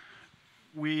device.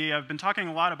 We have been talking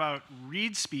a lot about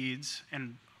read speeds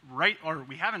and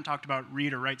we haven't talked about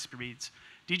read or write speeds.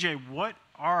 DJ, what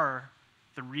are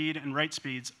the read and write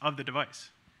speeds of the device,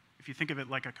 if you think of it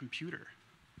like a computer?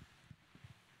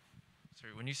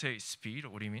 Sorry, when you say speed,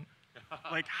 what do you mean?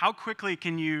 Like, how quickly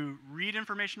can you read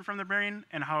information from the brain,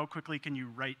 and how quickly can you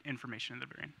write information in the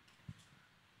brain?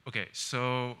 Okay,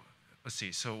 so let's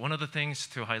see. So one of the things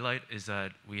to highlight is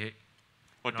that DJ,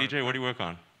 what do you work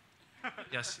on?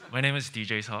 Yes, my name is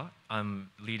DJ Sa. I'm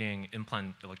leading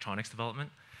implant electronics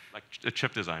development. Like a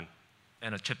chip design.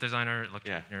 And a chip designer,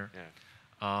 electrical engineer.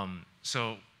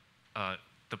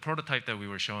 The prototype that we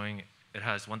were showing, it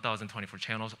has 1,024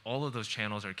 channels. All of those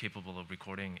channels are capable of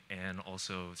recording and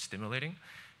also stimulating.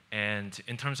 And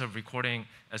in terms of recording,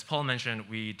 as Paul mentioned,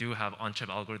 we do have on-chip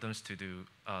algorithms to do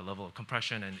a level of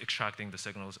compression and extracting the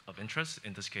signals of interest,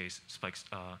 in this case, spikes,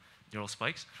 neural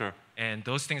spikes. Sure. And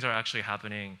those things are actually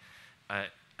happening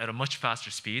at a much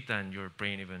faster speed than your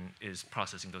brain even is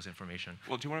processing those information.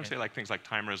 Well, do you want to say like things like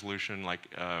time resolution, like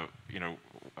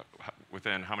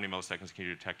within how many milliseconds can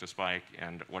you detect a spike,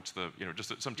 and what's the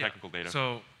just some technical data?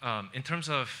 So in terms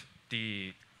of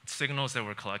the signals that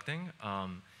we're collecting,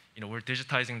 we're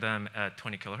digitizing them at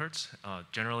 20 kilohertz.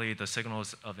 Generally, the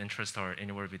signals of interest are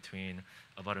anywhere between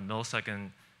about a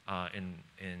millisecond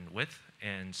in width,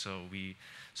 and so we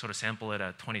sort of sample it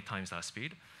at 20 times that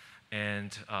speed.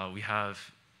 And we have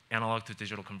analog to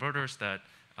digital converters that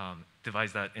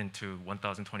divides that into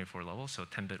 1,024 levels, so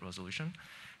 10-bit resolution.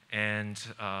 And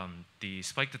the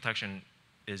spike detection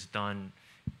is done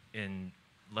in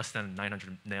less than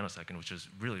 900 nanosecond, which is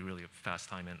really, really a fast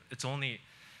time. And it's only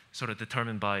sort of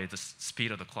determined by the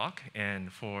speed of the clock.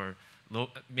 And for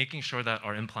making sure that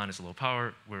our implant is low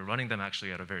power, we're running them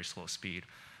actually at a very slow speed.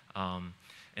 And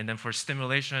then for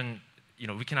stimulation,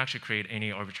 we can actually create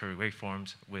any arbitrary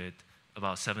waveforms with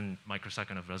about 7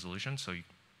 microsecond of resolution. So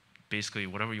basically,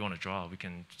 whatever you want to draw, we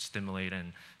can stimulate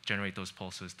and generate those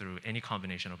pulses through any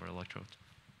combination of our electrodes.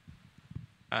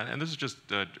 And this is just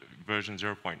version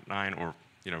 0.9, or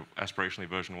aspirationally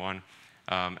version 1.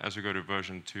 As we go to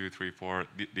version 2, 3, 4,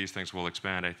 these things will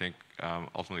expand, I think,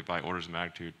 ultimately by orders of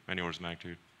magnitude, many orders of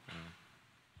magnitude.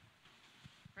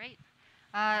 Great.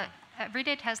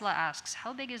 Everyday Tesla asks,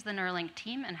 how big is the Neuralink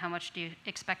team, and how much do you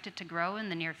expect it to grow in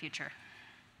the near future?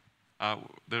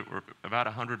 We're about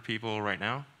 100 people right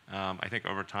now. I think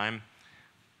over time,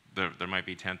 there might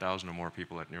be 10,000 or more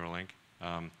people at Neuralink.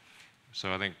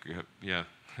 So I think, yeah.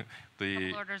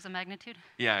 Couple orders of magnitude?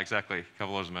 Yeah, exactly. A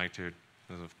couple orders of magnitude.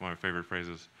 Those are my favorite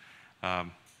phrases.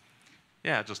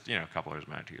 Yeah, just a couple orders of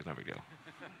magnitude is no big deal.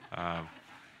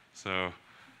 So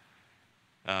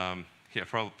yeah,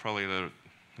 probably the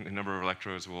number of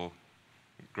electrodes will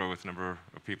grow with the number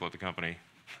of people at the company.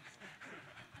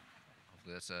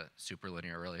 Hopefully that's a super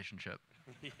linear relationship.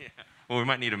 Yeah. Well, we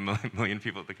might need a million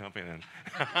people at the company then.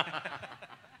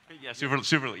 Yeah,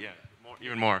 super, yeah,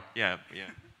 even more. Yeah.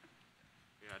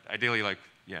 Ideally,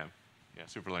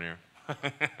 super linear.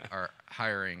 Our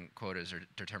hiring quotas are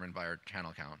determined by our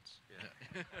channel counts.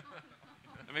 Yeah.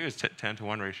 Maybe it's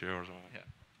 10-to-1 ratio or something. Yeah.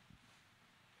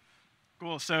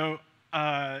 Cool. So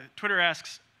Twitter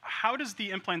asks, how does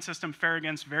the implant system fare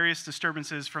against various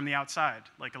disturbances from the outside,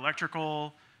 like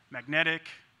electrical, magnetic,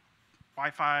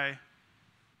 Wi-Fi,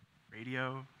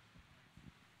 radio?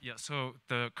 Yeah, so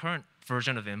the current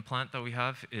version of implant that we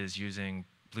have is using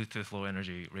Bluetooth low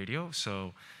energy radio.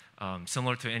 So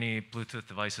similar to any Bluetooth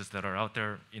devices that are out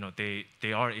there,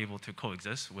 they are able to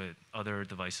coexist with other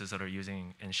devices that are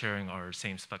using and sharing our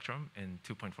same spectrum in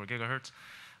 2.4 gigahertz.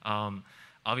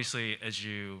 Obviously, as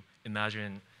you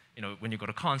imagine, when you go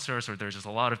to concerts or there's just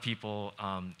a lot of people,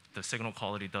 the signal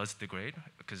quality does degrade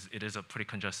because it is a pretty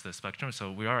congested spectrum.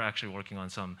 So we are actually working on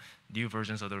some new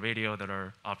versions of the radio that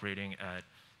are operating at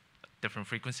different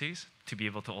frequencies to be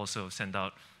able to also send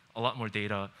out a lot more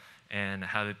data and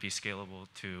have it be scalable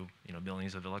to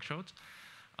millions of electrodes.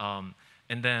 And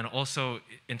then also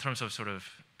in terms of sort of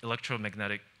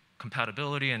electromagnetic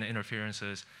compatibility and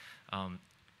interferences,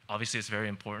 obviously it's very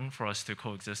important for us to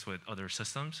coexist with other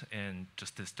systems and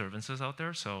just disturbances out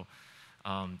there. So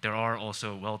there are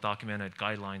also well-documented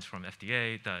guidelines from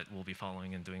FDA that we'll be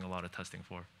following and doing a lot of testing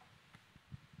for.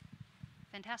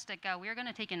 Fantastic. We are going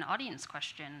to take an audience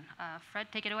question. Fred,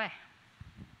 take it away.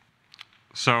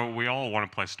 So we all want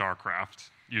to play StarCraft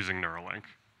using Neuralink,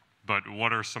 but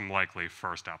what are some likely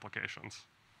first applications?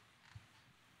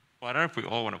 Well, I don't know if we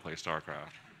all want to play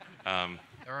StarCraft.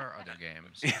 There are other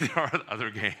games. There are other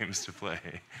games to play,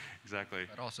 exactly.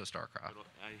 But also StarCraft.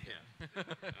 Yeah.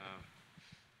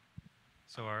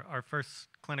 So our first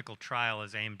clinical trial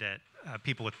is aimed at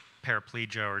people with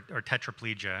paraplegia or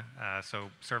tetraplegia,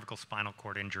 so cervical spinal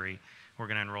cord injury. We're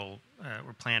going to enroll,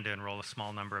 we plan to enroll a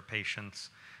small number of patients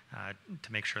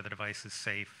to make sure the device is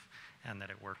safe and that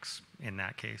it works in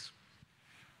that case.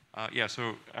 Yeah,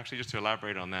 so actually just to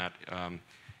elaborate on that,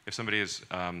 if somebody is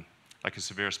like a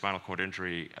severe spinal cord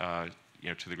injury, to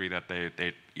the degree that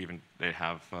they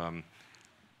have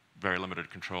very limited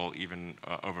control even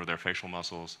over their facial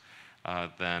muscles,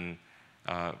 then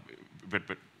but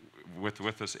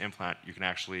with this implant you can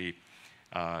actually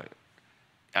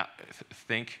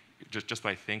think just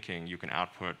by thinking you can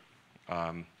output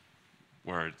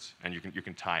words, and you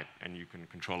can type, and you can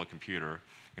control a computer,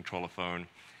 control a phone,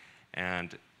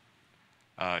 and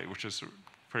which is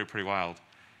pretty wild.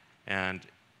 And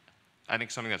I think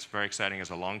something that's very exciting as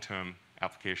a long-term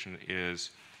application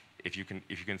is if you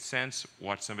can sense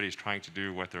what somebody's trying to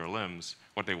do with their limbs,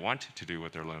 what they want to do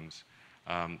with their limbs,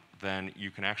 then you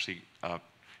can actually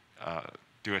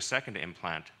do a second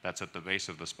implant that's at the base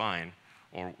of the spine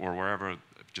or wherever,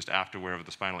 just after wherever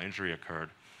the spinal injury occurred,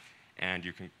 and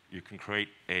you can create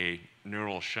a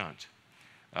neural shunt.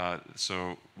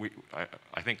 So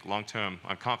I think long-term,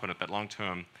 I'm confident that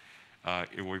long-term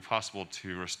it will be possible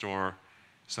to restore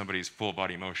somebody's full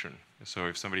body motion. So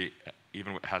if somebody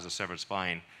even has a severed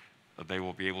spine, they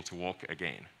will be able to walk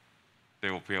again. They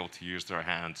will be able to use their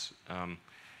hands.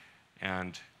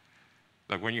 And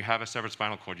like when you have a severed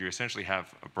spinal cord, you essentially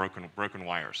have broken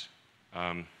wires.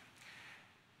 And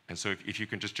so if you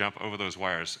can just jump over those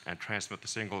wires and transmit the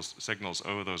signals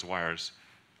over those wires,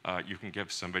 you can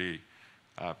give somebody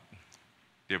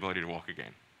the ability to walk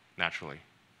again, naturally.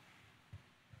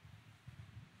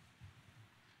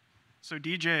 So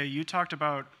DJ, you talked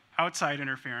about outside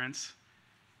interference.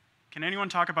 Can anyone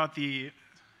talk about the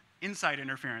inside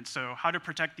interference? So how to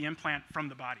protect the implant from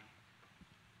the body?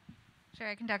 Sure,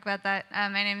 I can talk about that.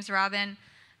 My name is Robin.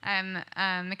 I'm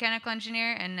a mechanical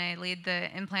engineer, and I lead the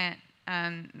implant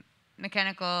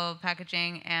mechanical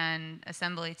packaging and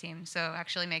assembly team, so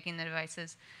actually making the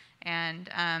devices and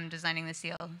designing the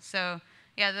seal. So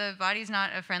yeah, the body's not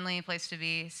a friendly place to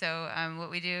be, so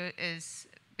what we do is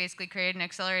basically create an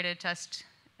accelerated test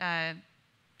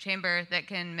chamber that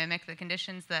can mimic the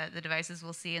conditions that the devices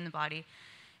will see in the body,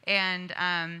 and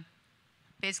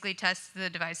basically test the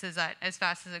devices at as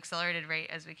fast as accelerated rate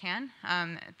as we can.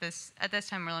 At this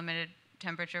time, we're limited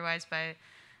temperature-wise by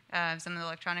some of the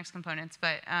electronics components,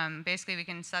 but basically we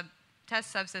can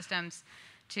test subsystems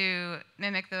to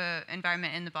mimic the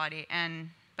environment in the body, and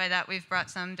by that we've brought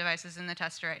some devices in the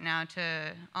tester right now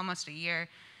to almost a year,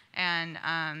 and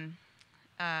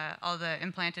all the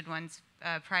implanted ones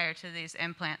prior to these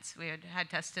implants. We had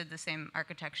tested the same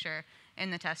architecture in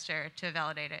the tester to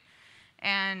validate it.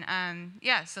 And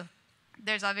yeah, so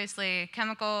there's obviously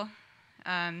chemical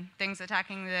things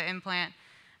attacking the implant.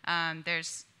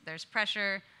 There's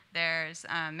pressure. There's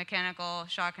mechanical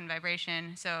shock and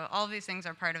vibration. So all of these things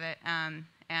are part of it.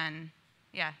 And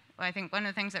yeah, I think one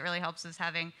of the things that really helps is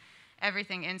having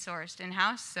everything in-sourced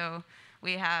in-house. So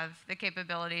we have the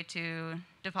capability to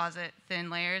deposit thin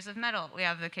layers of metal. We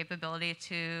have the capability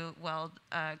to weld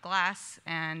glass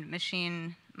and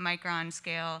machine micron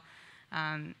scale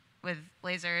with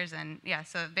lasers. And yeah,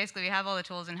 so basically we have all the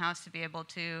tools in-house to be able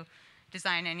to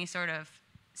design any sort of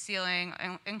sealing,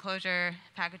 enclosure,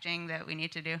 packaging that we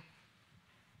need to do.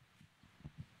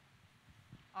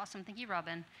 Awesome, thank you,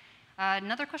 Robin.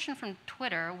 Another question from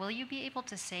Twitter, will you be able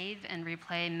to save and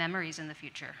replay memories in the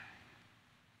future?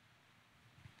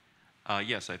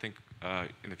 Yes, I think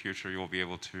in the future you will be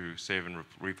able to save and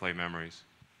replay memories.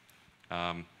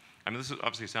 I mean, this is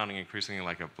obviously sounding increasingly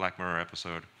like a Black Mirror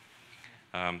episode,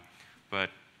 but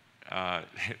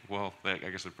well, I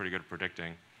guess they're pretty good at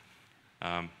predicting.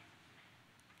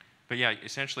 But yeah,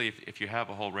 essentially, if you have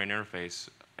a whole brain interface,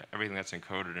 everything that's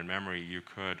encoded in memory, you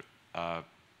could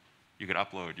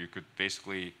upload. You could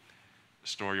basically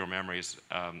store your memories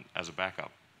as a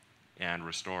backup and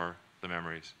restore the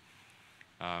memories.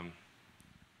 And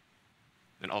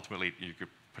ultimately, you could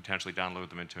potentially download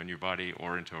them into a new body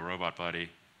or into a robot body.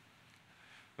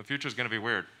 The future is going to be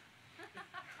weird.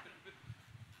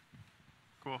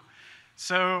 Cool.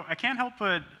 So I can't help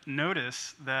but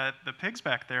notice that the pigs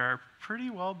back there are pretty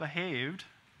well behaved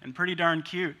and pretty darn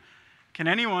cute. Can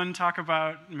anyone talk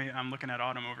about, I'm looking at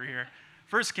Autumn over here.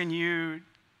 First, can you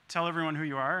tell everyone who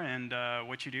you are and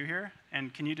what you do here?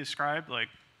 And can you describe, like,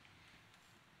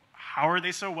 how are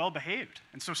they so well behaved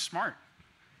and so smart?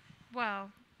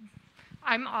 Well,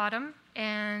 I'm Autumn,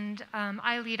 and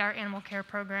I lead our animal care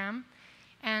program.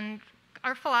 And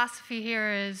our philosophy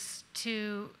here is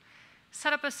to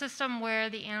set up a system where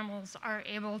the animals are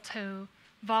able to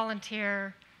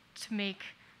volunteer, to make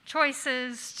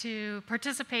choices, to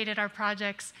participate in our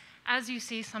projects. As you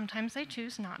see, sometimes they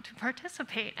choose not to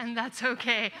participate, and that's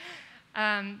okay.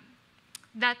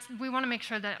 We want to make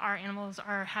sure that our animals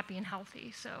are happy and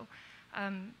healthy. So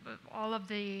all of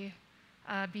the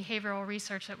behavioral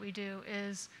research that we do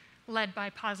is led by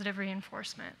positive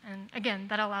reinforcement. And again,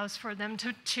 that allows for them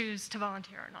to choose to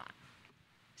volunteer or not.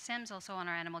 Sam's also on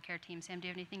our animal care team. Sam, do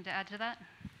you have anything to add to that?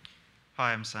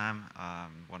 Hi, I'm Sam.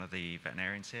 I'm one of the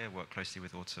veterinarians here. Work closely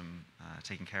with Autumn,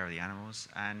 taking care of the animals.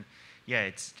 And yeah,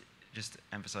 it's just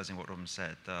emphasizing what Autumn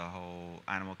said. The whole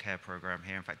animal care program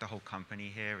here, in fact, the whole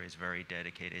company here is very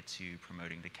dedicated to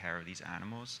promoting the care of these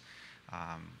animals.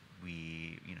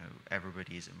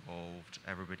 Everybody's involved.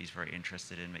 Everybody's very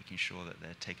interested in making sure that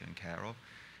they're taken care of.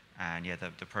 And yeah,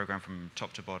 the program from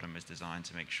top to bottom is designed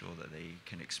to make sure that they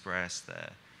can express their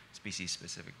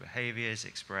species-specific behaviors,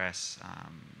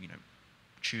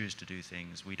 choose to do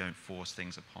things. We don't force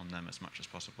things upon them as much as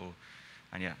possible.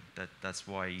 And yeah, that's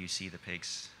why you see the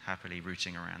pigs happily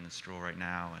rooting around the straw right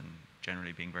now and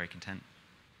generally being very content.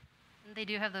 They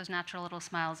do have those natural little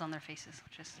smiles on their faces,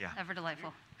 which is ever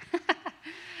delightful.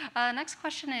 Next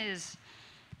question is,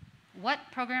 what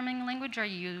programming language are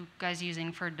you guys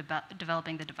using for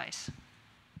developing the device?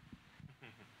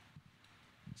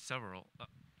 Several.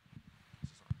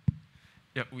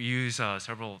 Yeah, we use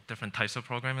several different types of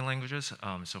programming languages.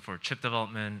 So for chip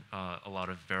development, a lot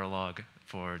of Verilog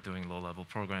for doing low-level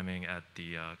programming at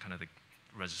the kind of the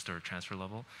register transfer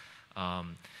level.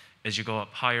 As you go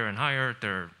up higher and higher,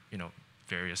 there are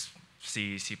various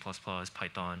C, C++,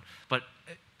 Python. But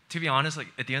to be honest, like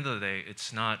at the end of the day,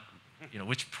 it's not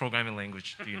which programming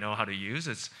language do you know how to use.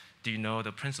 It's do you know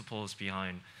the principles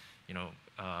behind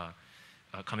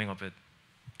coming up with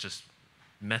just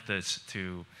methods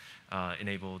to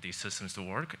enable these systems to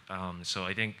work. So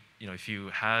I think if you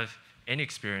have any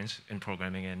experience in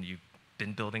programming and you've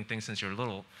been building things since you're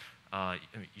little,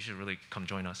 you should really come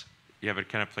join us. Yeah, but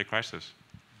can it play Crisis?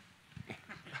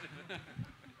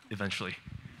 Eventually.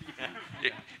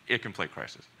 Yeah. It can play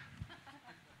Crisis.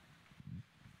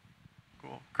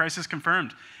 Cool. Crisis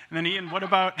confirmed. And then Ian, what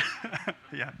about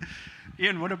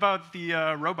Ian, what about the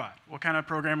robot? What kind of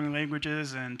programming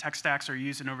languages and tech stacks are you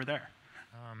using over there?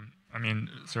 I mean,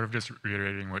 sort of just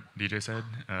reiterating what DJ said,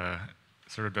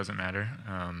 sort of doesn't matter.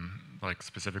 Like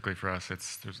specifically for us,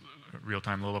 there's a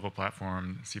real-time low-level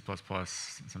platform, C++,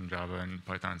 some Java and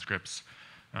Python scripts.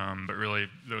 But really,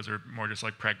 those are more just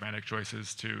like pragmatic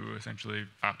choices to essentially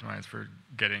optimize for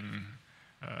getting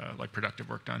like productive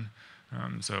work done.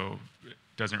 So it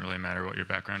doesn't really matter what your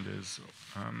background is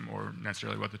or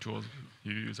necessarily what the tools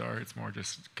you use are. It's more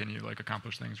just, can you like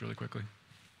accomplish things really quickly?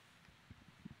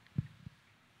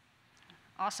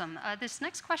 Awesome. This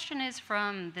next question is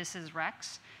from This Is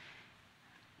Rex.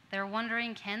 They're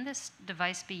wondering, can this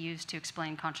device be used to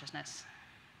explain consciousness?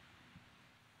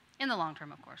 In the long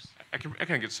term, of course. I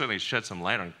can certainly shed some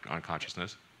light on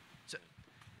consciousness. So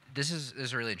this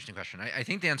is a really interesting question. I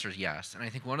think the answer is yes. And I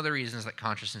think one of the reasons that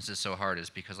consciousness is so hard is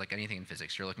because, like anything in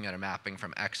physics, you're looking at a mapping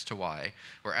from X to Y,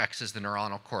 where X is the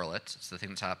neuronal correlate, it's the thing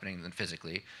that's happening then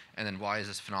physically, and then Y is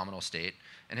this phenomenal state.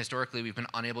 And historically, we've been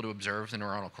unable to observe the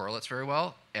neuronal correlates very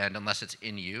well, and unless it's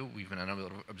in you, we've been unable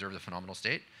to observe the phenomenal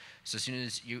state. So as soon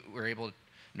as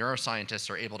neuroscientists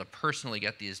are able to personally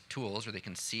get these tools where they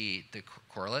can see the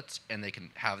correlates and they can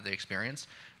have the experience,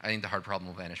 I think the hard problem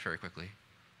will vanish very quickly.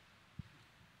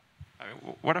 I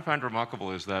mean, what I find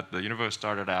remarkable is that the universe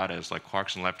started out as like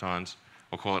quarks and leptons,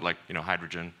 we'll call it like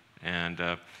hydrogen, and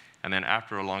then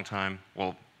after a long time,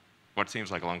 well, what seems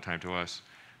like a long time to us,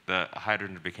 the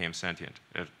hydrogen became sentient.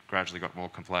 It gradually got more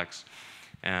complex,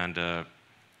 and then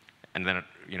it,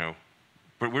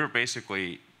 but we were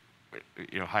basically,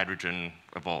 hydrogen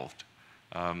evolved,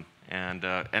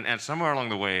 and somewhere along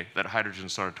the way, that hydrogen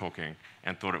started talking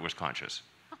and thought it was conscious.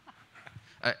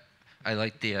 I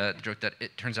like the joke that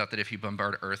it turns out that if you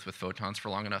bombard Earth with photons for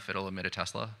long enough, it'll emit a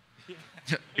Tesla.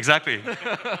 Exactly.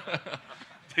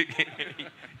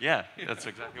 Yeah, that's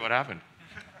exactly what happened.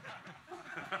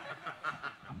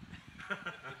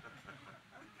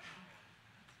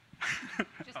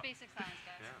 Just basic science,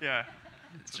 guys. Yeah.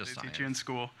 It's just they science. teach you in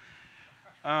school.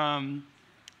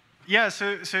 Yeah,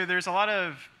 so there's a lot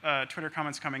of Twitter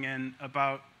comments coming in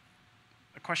about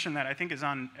a question that I think is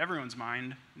on everyone's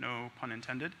mind, no pun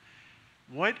intended.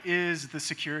 What is the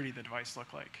security of the device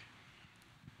look like?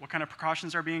 What kind of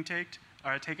precautions are being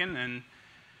taken, and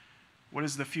what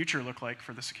does the future look like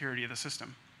for the security of the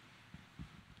system?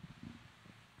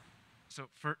 So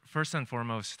first and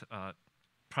foremost,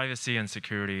 privacy and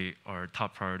security are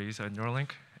top priorities at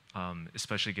Neuralink,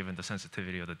 especially given the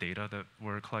sensitivity of the data that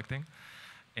we're collecting.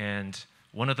 And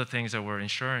one of the things that we're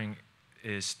ensuring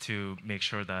is to make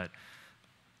sure that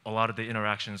a lot of the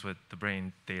interactions with the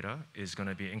brain data is going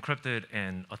to be encrypted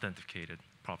and authenticated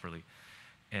properly.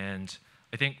 And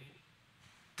I think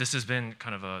this has been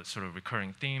kind of a sort of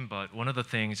recurring theme, but one of the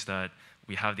things that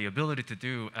we have the ability to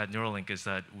do at Neuralink is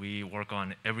that we work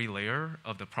on every layer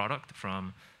of the product,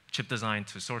 from chip design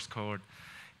to source code,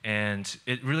 and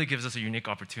it really gives us a unique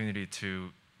opportunity to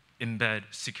embed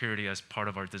security as part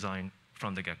of our design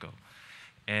from the get-go,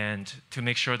 and to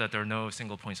make sure that there are no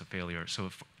single points of failure.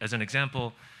 So as an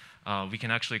example, we can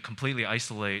actually completely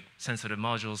isolate sensitive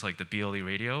modules like the BLE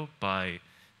radio by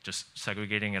just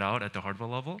segregating it out at the hardware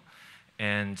level,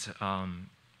 and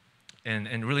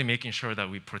really making sure that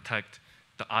we protect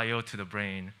the I/O to the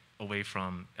brain away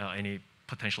from any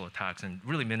potential attacks, and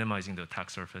really minimizing the attack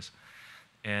surface.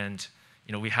 And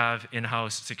we have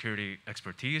in-house security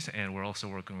expertise, and we're also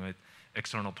working with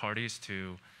external parties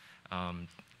to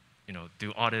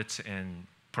do audits and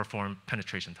perform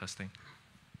penetration testing.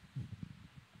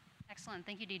 Excellent.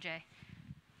 Thank you, DJ.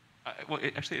 Well,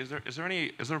 actually, is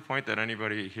there a point that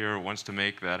anybody here wants to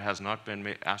make that has not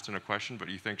been asked in a question, but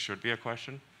you think should be a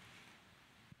question?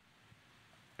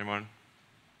 Anyone?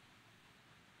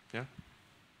 Yeah.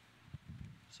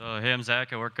 So hey, I'm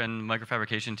Zach. I work on the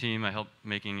microfabrication team. I help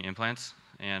making implants.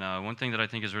 And one thing that I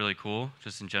think is really cool,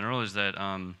 just in general, is that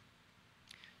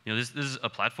this is a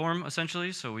platform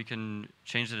essentially, so we can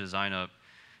change the design up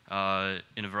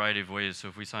in a variety of ways. So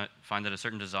if we find that a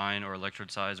certain design or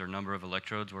electrode size or number of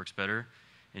electrodes works better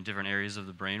in different areas of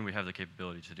the brain, we have the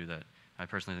capability to do that. I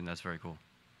personally think that's very cool.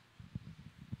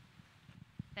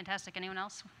 Fantastic. Anyone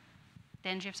else?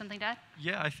 Dan, do you have something to add?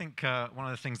 Yeah, I think one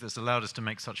of the things that's allowed us to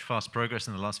make such fast progress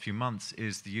in the last few months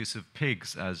is the use of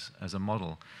pigs as a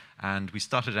model. And we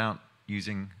started out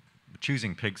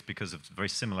choosing pigs because of the very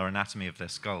similar anatomy of their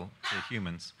skull to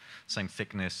humans, same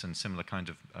thickness and similar kind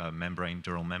of membrane,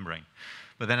 dural membrane.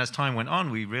 But then as time went on,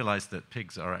 we realized that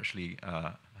pigs are actually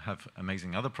have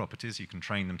amazing other properties. You can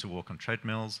train them to walk on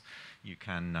treadmills. You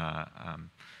can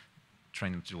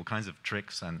train them to do all kinds of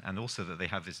tricks, and also that they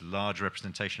have this large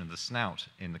representation of the snout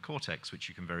in the cortex, which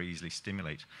you can very easily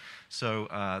stimulate. So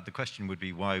the question would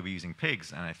be, why are we using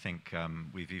pigs? And I think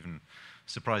we've even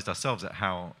surprised ourselves at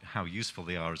how useful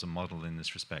they are as a model in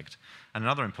this respect. And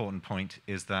another important point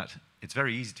is that it's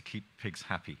very easy to keep pigs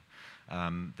happy.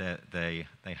 They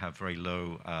have very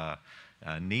low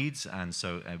needs, and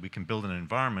so we can build an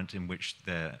environment in which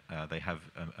they have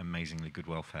amazingly good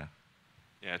welfare.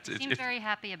 Yeah, You seem very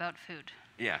happy about food.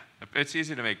 yeah, it's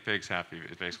easy to make pigs happy.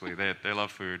 Basically, they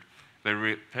love food.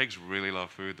 Pigs really love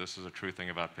food. This is a true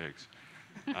thing about pigs.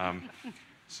 You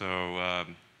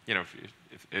know,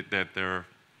 they're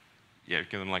yeah,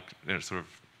 give them like sort of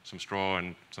some straw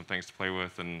and some things to play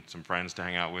with and some friends to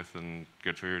hang out with and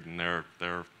good food, and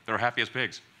they're happy as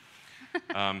pigs.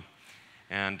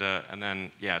 And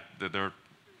then yeah,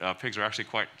 pigs are actually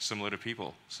quite similar to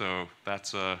people. So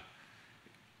that's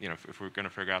you know, if we're going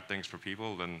to figure out things for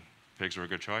people, then pigs are a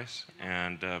good choice.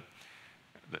 And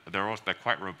they're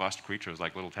quite robust creatures,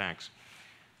 like little tanks.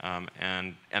 And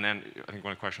then I think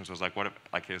one of the questions was like,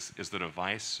 is the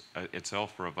device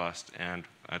itself robust? And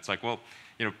it's like, well,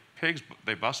 you know, pigs,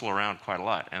 they bustle around quite a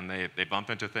lot, and they bump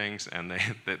into things, and they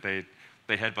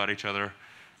headbutt each other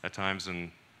at times, and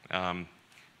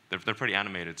they're pretty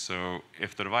animated. So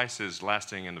if the device is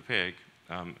lasting in the pig,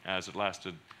 as it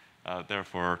lasted there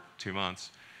for 2 months,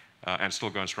 and still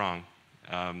going strong,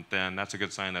 then that's a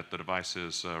good sign that the device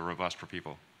is robust for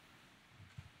people.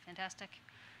 Fantastic.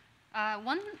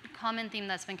 One common theme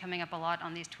that's been coming up a lot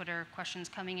on these Twitter questions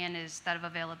coming in is that of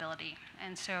availability.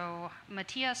 And so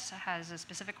Matthias has a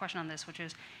specific question on this, which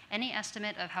is any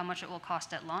estimate of how much it will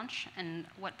cost at launch and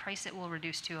what price it will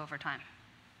reduce to over time?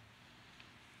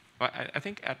 Well, I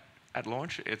think at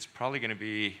launch, it's probably going to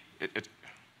be,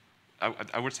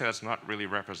 I would say that's not really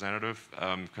representative,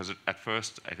 because at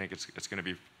first, I think it's going to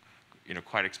be, you know,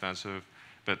 quite expensive,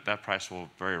 but that price will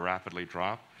very rapidly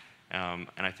drop. And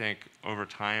I think over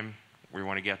time, we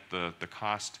want to get the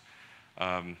cost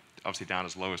obviously down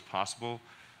as low as possible.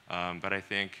 But I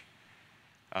think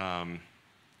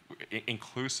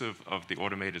inclusive of the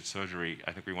automated surgery,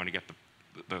 I think we want to get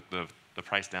the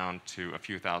price down to a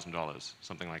few $1,000s,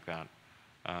 something like that.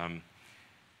 And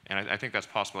I think that's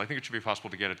possible. I think it should be possible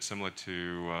to get it similar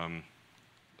to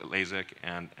LASIK,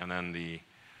 and then the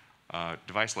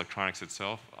device electronics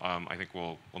itself, I think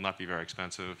will not be very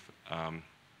expensive,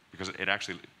 because it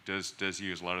actually does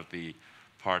use a lot of the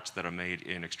parts that are made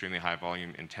in extremely high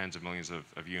volume in tens of millions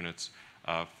of units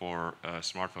for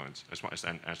smartphones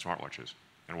and smartwatches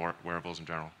and wearables in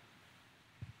general.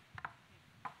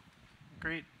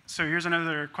 Great. So here's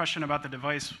another question about the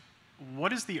device. What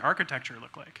does the architecture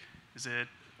look like? Is it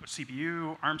a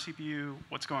CPU, ARM CPU?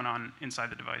 What's going on inside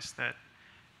the device that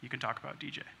you can talk about,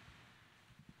 DJ?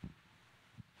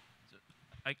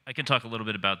 I can talk a little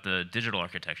bit about the digital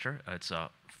architecture. It's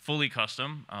fully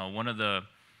custom. One of the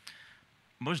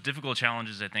most difficult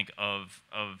challenges, I think, of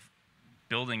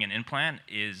building an implant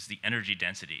is the energy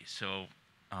density. So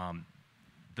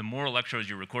the more electrodes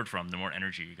you record from, the more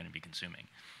energy you're going to be consuming.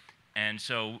 And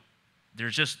so there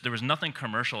was nothing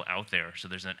commercial out there. So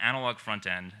there's an analog front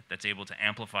end that's able to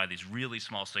amplify these really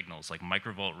small signals, like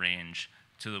microvolt range,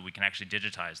 so that we can actually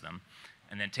digitize them,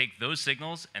 and then take those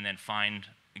signals and then find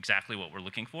exactly what we're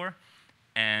looking for.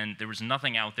 And there was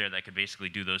nothing out there that could basically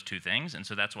do those two things, and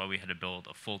so that's why we had to build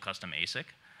a full custom ASIC.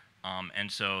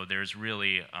 And so there's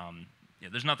really,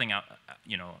 there's nothing out,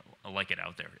 like it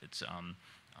out there. It's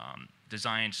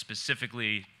designed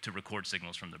specifically to record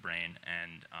signals from the brain,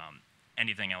 and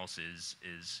anything else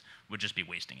would just be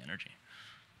wasting energy.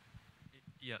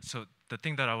 Yeah, so the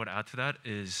thing that I would add to that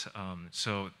is,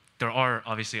 so there are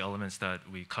obviously elements that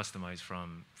we customize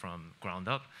from ground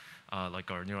up, like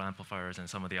our neural amplifiers and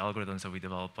some of the algorithms that we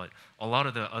develop, but a lot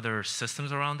of the other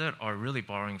systems around it are really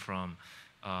borrowing from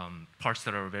parts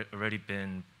that are already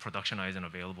been productionized and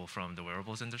available from the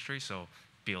wearables industry, so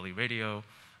BLE radio,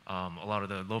 a lot of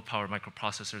the low-power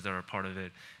microprocessors that are part of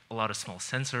it, a lot of small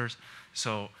sensors.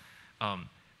 So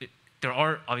there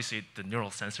are obviously the neural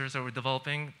sensors that we're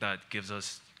developing that gives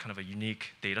us kind of a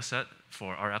unique data set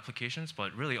for our applications,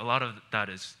 but really a lot of that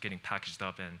is getting packaged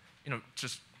up and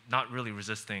just not really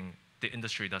resisting the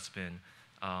industry that's been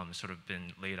sort of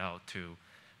been laid out to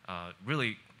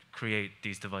really create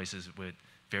these devices with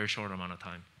very short amount of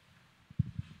time.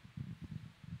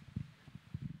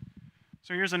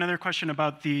 So here's another question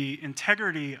about the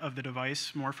integrity of the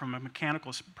device, more from a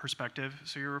mechanical perspective.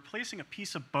 So you're replacing a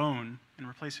piece of bone and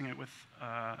replacing it with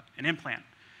an implant.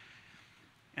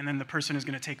 And then the person is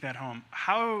going to take that home.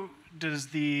 How does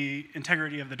the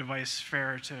integrity of the device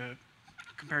fare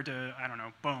compared to, I don't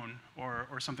know, bone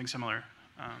or something similar?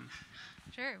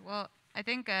 Sure. Well, I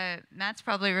think Matt's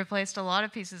probably replaced a lot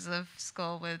of pieces of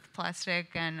skull with plastic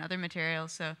and other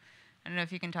materials. So I don't know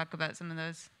if you can talk about some of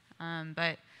those.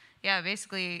 But yeah,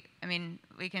 basically, I mean,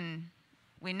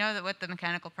 we know that what the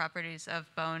mechanical properties of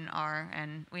bone are,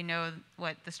 and we know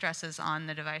what the stresses on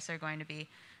the device are going to be.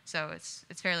 So it's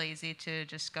fairly easy to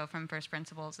just go from first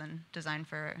principles and design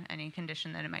for any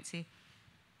condition that it might see.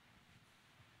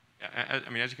 Yeah, I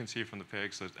mean, as you can see from the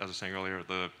pigs, as I was saying earlier,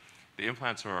 the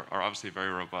implants are obviously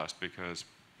very robust because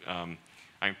I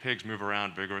mean, pigs move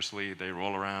around vigorously. They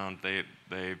roll around. They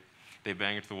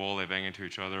bang into the wall. They bang into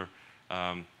each other.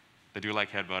 They do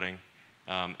like headbutting,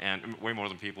 and way more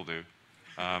than people do.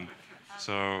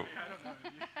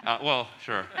 Well,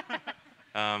 sure.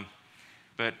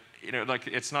 But you know, like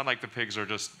it's not like the pigs are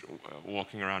just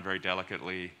walking around very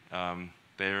delicately.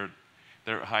 They're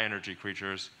high energy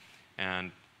creatures,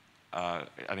 and I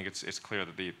think it's clear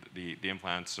that the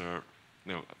implants are,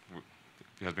 you know,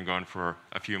 has been going for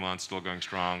a few months, still going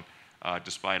strong,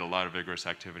 despite a lot of vigorous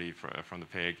activity from the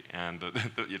pig. And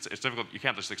it's difficult. You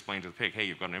can't just explain to the pig, hey,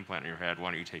 you've got an implant in your head. Why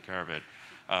don't you take care of it?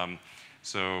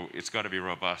 So it's got to be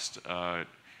robust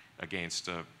against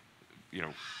you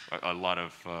know, a lot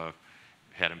of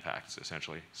head impacts,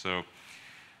 essentially. So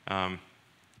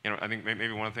you know, I think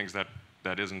maybe one of the things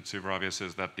that isn't super obvious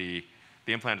is that the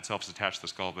implant itself is attached to the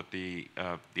skull, but the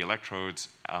electrodes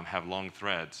have long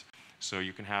threads. So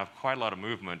you can have quite a lot of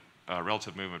movement,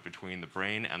 relative movement between the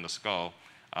brain and the skull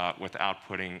without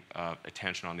putting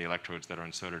attention on the electrodes that are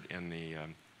inserted in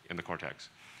the cortex.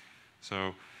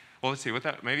 So, well, let's see. With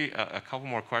that, maybe a couple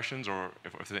more questions, or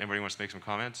if anybody wants to make some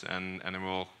comments, and then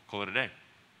we'll call it a day.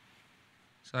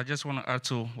 So I just want to add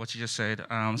to what you just said.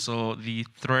 So the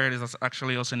thread is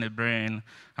actually also in the brain,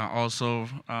 also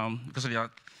because of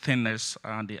their thinness,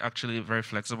 they're actually very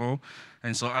flexible.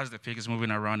 And so as the pig is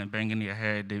moving around and banging their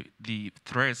head, the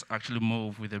threads actually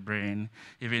move with the brain,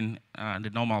 even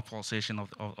the normal pulsation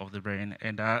of the brain.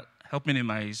 And that helps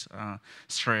minimize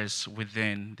stress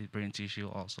within the brain tissue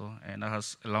also. And that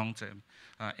has a long-term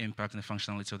impact on the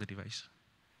functionality of the device.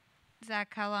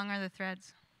 Zach, how long are the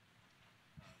threads?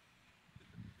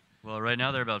 Well, right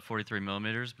now they're about 43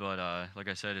 millimeters, but like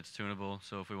I said, it's tunable.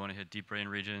 So if we want to hit deep brain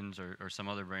regions or some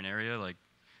other brain area, like,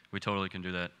 we totally can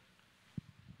do that.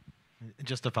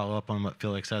 Just to follow up on what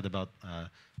Felix said about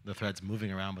the threads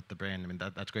moving around with the brain, I mean,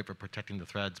 that's great for protecting the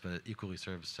threads, but it equally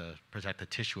serves to protect the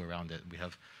tissue around it. We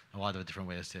have a lot of different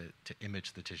ways to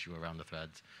image the tissue around the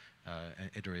threads and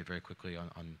iterate very quickly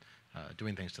on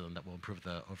doing things to them that will improve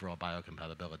the overall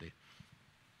biocompatibility.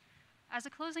 As a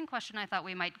closing question, I thought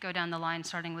we might go down the line,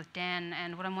 starting with Dan.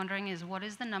 And what I'm wondering is, what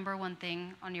is the #1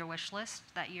 thing on your wish list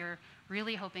that you're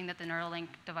really hoping that the Neuralink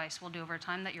device will do over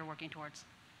time that you're working towards?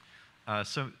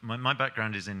 So my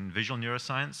background is in visual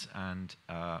neuroscience, and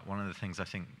one of the things I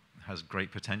think has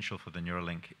great potential for the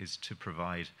Neuralink is to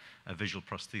provide a visual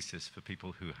prosthesis for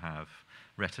people who have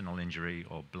retinal injury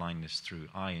or blindness through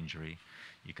eye injury.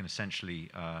 You can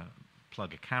essentially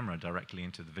plug a camera directly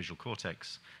into the visual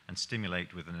cortex and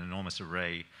stimulate with an enormous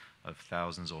array of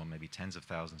thousands or maybe tens of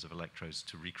thousands of electrodes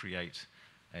to recreate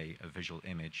a visual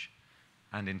image.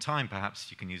 And in time,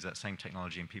 perhaps you can use that same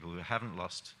technology in people who haven't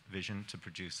lost vision to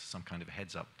produce some kind of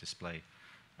heads-up display,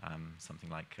 something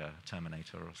like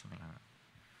Terminator or something like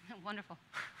that. Wonderful.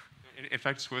 In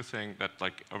fact, it's worth saying that,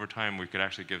 like, over time, we could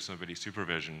actually give somebody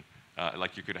supervision.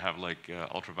 Like, you could have, like,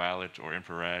 ultraviolet or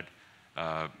infrared,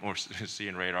 or see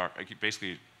in radar. You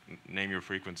basically name your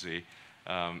frequency.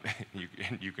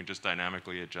 You can just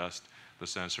dynamically adjust the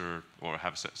sensor, or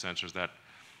have sensors that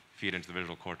feed into the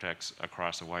visual cortex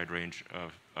across a wide range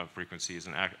of frequencies,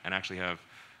 and actually have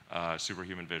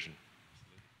superhuman vision.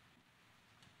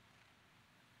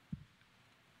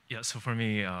 Yeah, so for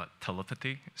me,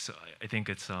 telepathy. So I think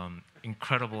it's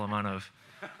incredible amount of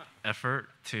effort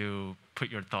to put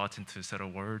your thoughts into a set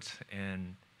of words,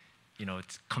 and you know,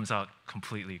 it comes out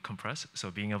completely compressed.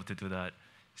 So being able to do that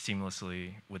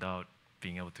seamlessly without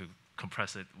being able to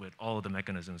compress it with all of the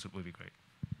mechanisms would be great.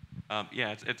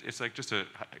 Yeah, it's like just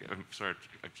I'm sorry,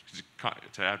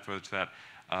 to add further to that.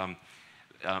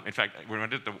 In fact, when I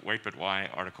did the Wait But Why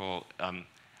article,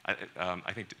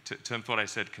 I think Tim thought I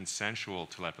said consensual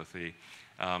telepathy,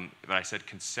 but I said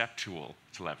conceptual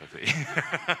telepathy.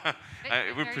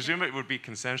 I would presume it would be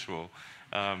consensual,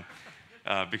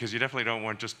 because you definitely don't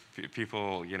want just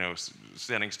people, you know,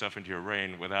 sending stuff into your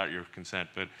brain without your consent.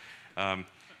 But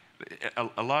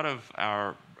a lot of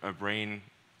our brain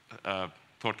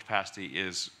thought capacity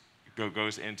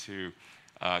goes into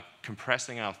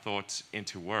compressing our thoughts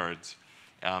into words.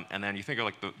 And then you think of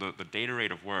like the data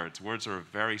rate of words. Words are a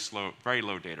very slow, very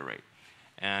low data rate.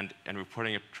 And we're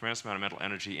putting a tremendous amount of mental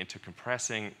energy into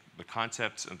compressing the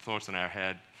concepts and thoughts in our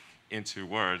head into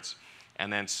words,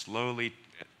 and then slowly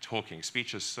talking.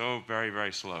 Speech is so very,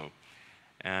 very slow.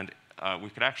 And we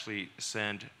could actually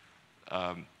send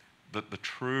the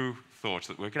true thoughts.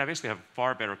 We can basically have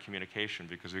far better communication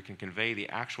because we can convey the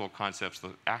actual concepts,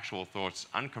 the actual thoughts,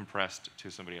 uncompressed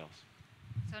to somebody else.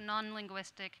 So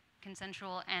non-linguistic,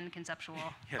 consensual, and conceptual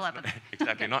Yes, telepathy.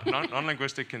 exactly.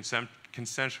 Non-linguistic,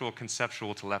 consensual,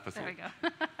 conceptual telepathy. There we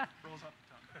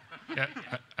go. Yeah,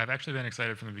 I've actually been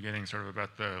excited from the beginning, sort of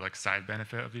about the side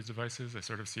benefit of these devices. I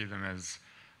sort of see them as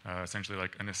essentially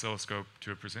like an oscilloscope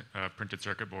to a printed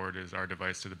circuit board is our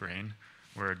device to the brain,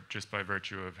 where just by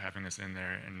virtue of having this in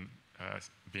there and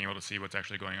being able to see what's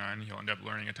actually going on, you'll end up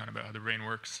learning a ton about how the brain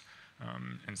works.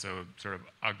 And so sort of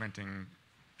augmenting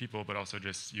people, but also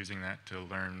just using that to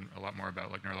learn a lot more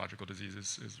about neurological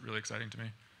diseases is really exciting to me.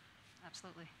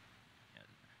 Absolutely.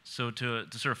 So to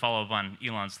sort of follow up on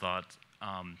Elon's thought,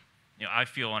 I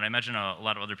feel, and I imagine a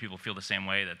lot of other people feel the same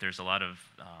way, that there's a lot of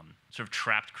sort of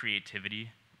trapped creativity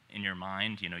in your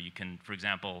mind. You can, for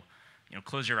example,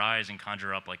 close your eyes and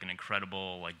conjure up an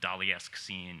incredible, Dali-esque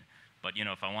scene. But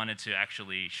if I wanted to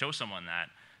actually show someone that,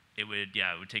 it would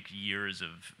take years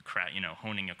of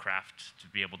honing a craft to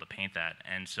be able to paint that.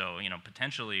 And so,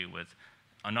 potentially with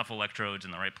enough electrodes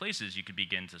in the right places, you could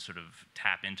begin to sort of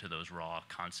tap into those raw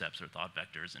concepts or thought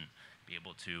vectors and be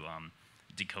able to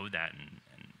decode that and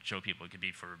show people. It could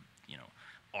be for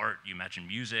art, you imagine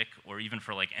music, or even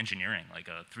for engineering, like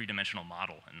a three-dimensional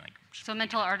model. And so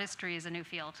mental artistry is a new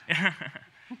field.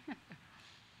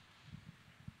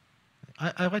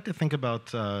 I like to think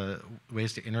about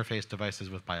ways to interface devices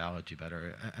with biology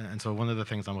better. And so one of the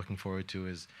things I'm looking forward to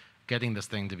is getting this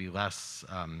thing to be less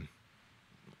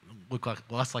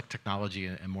like technology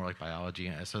and more like biology,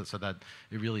 so that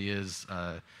it really is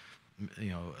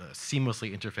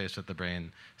seamlessly interfaced with the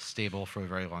brain, stable for a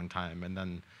very long time. And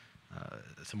then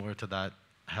similar to that,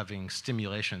 having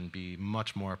stimulation be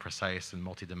much more precise and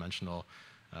multidimensional,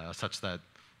 such that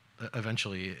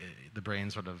eventually the brain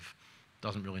sort of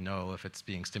doesn't really know if it's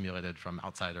being stimulated from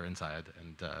outside or inside,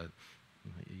 and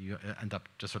you end up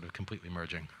just sort of completely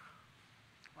merging.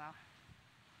 Wow.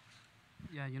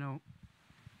 Yeah,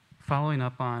 following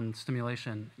up on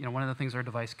stimulation, one of the things our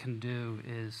device can do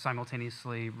is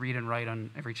simultaneously read and write on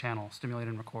every channel, stimulate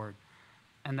and record.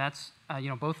 And that's,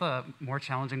 both a more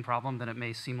challenging problem than it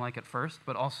may seem like at first,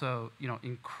 but also,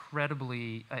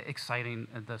 incredibly exciting,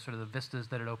 the sort of the vistas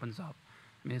that it opens up.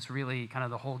 I mean, it's really kind of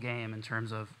the whole game in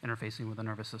terms of interfacing with the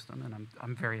nervous system, and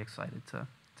I'm very excited to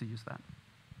use that.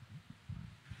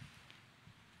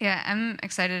 Yeah, I'm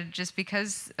excited just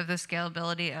because of the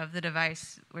scalability of the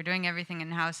device. We're doing everything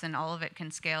in-house, and all of it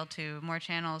can scale to more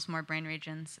channels, more brain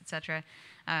regions, et cetera.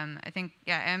 I think,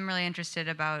 I'm really interested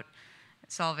about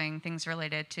solving things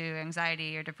related to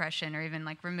anxiety or depression, or even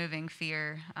removing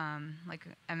fear. I'm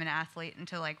an athlete, and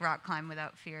to rock climb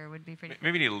without fear would be pretty.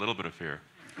 Maybe you need a little bit of fear.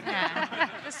 Yeah,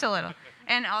 just a little.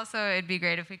 And also, it'd be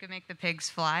great if we could make the pigs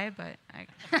fly, but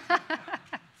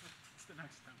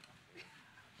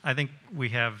I think we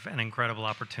have an incredible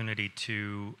opportunity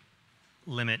to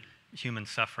limit human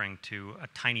suffering to a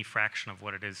tiny fraction of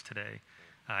what it is today,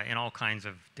 in all kinds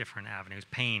of different avenues.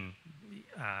 Pain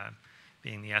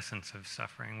being the essence of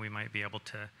suffering, we might be able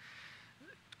to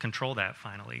control that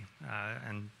finally.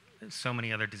 And so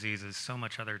many other diseases, so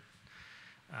much other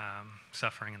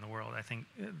suffering in the world, I think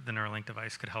the Neuralink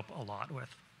device could help a lot with.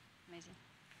 Amazing.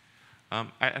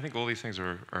 I think all these things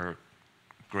are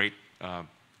great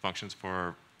functions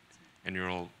for a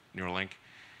Neuralink.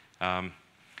 I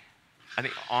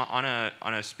think on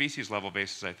a species level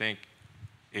basis, I think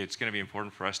it's going to be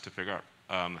important for us to figure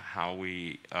out how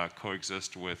we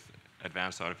coexist with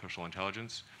advanced artificial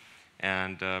intelligence,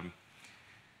 and I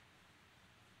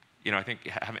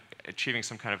think achieving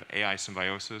some kind of AI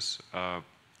symbiosis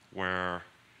where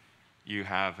you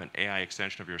have an AI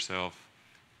extension of yourself,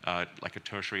 like a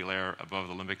tertiary layer above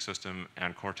the limbic system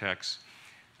and cortex,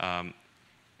 and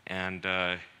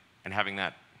having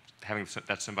that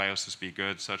symbiosis be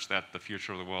good, such that the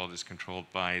future of the world is controlled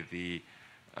by the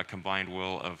combined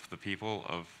will of the people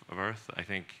of Earth. I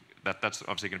think that's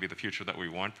obviously going to be the future that we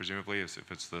want, presumably,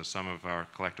 if it's the sum of our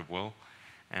collective will,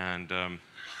 and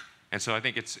so I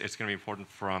think it's going to be important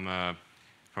from an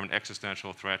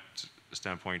existential threat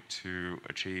standpoint to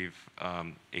achieve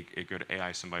a good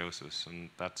AI symbiosis, and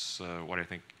that's what I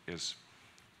think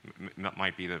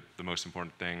might be the most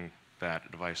important thing that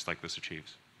a device like this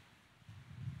achieves.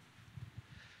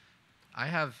 I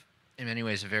have, in many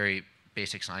ways, a very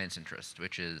basic science interest,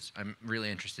 which is I'm really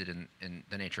interested in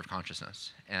the nature of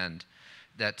consciousness, and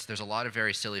there's a lot of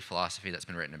very silly philosophy that's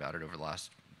been written about it over the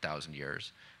last 1,000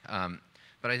 years.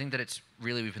 But I think that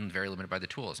we've been very limited by the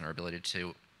tools and our ability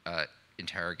to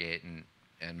interrogate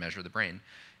and measure the brain.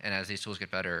 And as these tools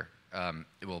get better,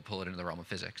 it will pull it into the realm of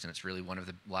physics, and it's really one of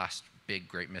the last big,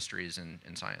 great mysteries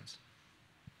in science.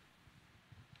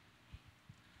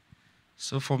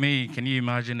 So for me, can you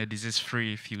imagine a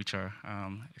disease-free future?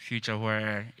 A future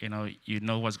where you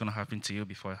know what's going to happen to you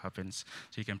before it happens,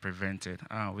 so you can prevent it.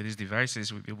 With these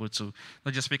devices, we'll be able to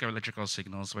not just pick up electrical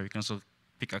signals, but we can also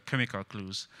pick up chemical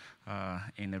clues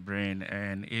in the brain.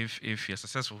 And if you're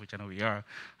successful, which I know we are,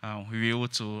 we'll be able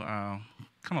to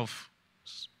kind of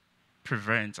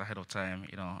prevent ahead of time,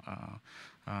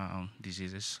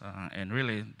 diseases. And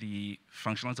really, the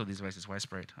functionality of this device is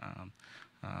widespread.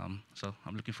 So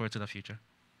I'm looking forward to the future.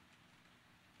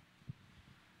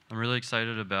 I'm really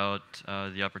excited about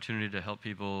the opportunity to help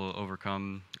people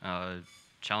overcome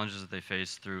challenges that they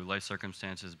face through life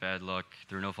circumstances, bad luck,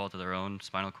 through no fault of their own,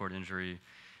 spinal cord injury,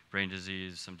 brain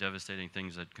disease, some devastating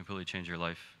things that completely change your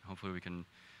life. Hopefully we can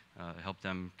help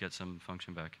them get some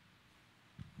function back.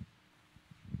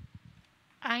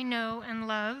 I know and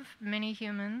love many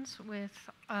humans with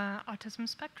autism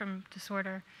spectrum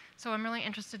disorder, so I'm really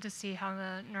interested to see how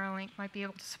the Neuralink might be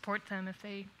able to support them if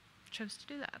they chose to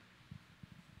do that.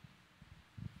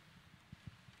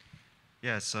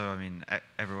 Yeah, so I mean,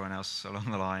 everyone else along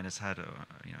the line has had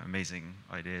amazing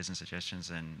ideas and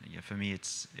suggestions, and for me,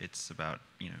 it's about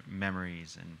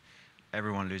memories, and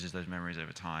everyone loses those memories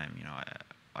over time.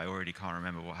 I already can't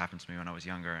remember what happened to me when I was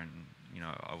younger, and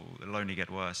it'll only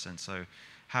get worse. And so,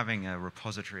 having a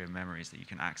repository of memories that you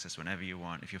can access whenever you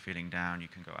want. If you're feeling down, you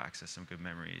can go access some good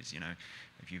memories.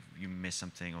 If you miss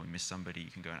something or you miss somebody, you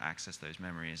can go and access those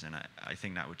memories. And I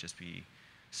think that would just be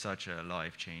such a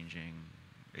life-changing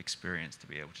experience to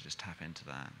be able to just tap into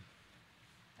that.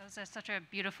 Those are such a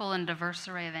beautiful and diverse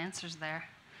array of answers there.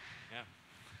 Yeah.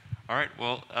 All right.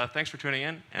 Well, thanks for tuning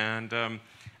in. And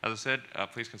as I said,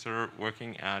 please consider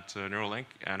working at Neuralink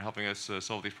and helping us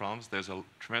solve these problems. There's a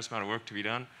tremendous amount of work to be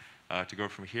done to go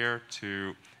from here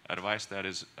to a device that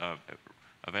is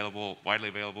available, widely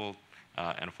available,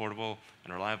 and affordable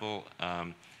and reliable.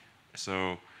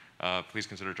 So please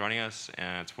consider joining us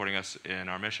and supporting us in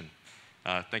our mission.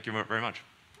 Thank you very much.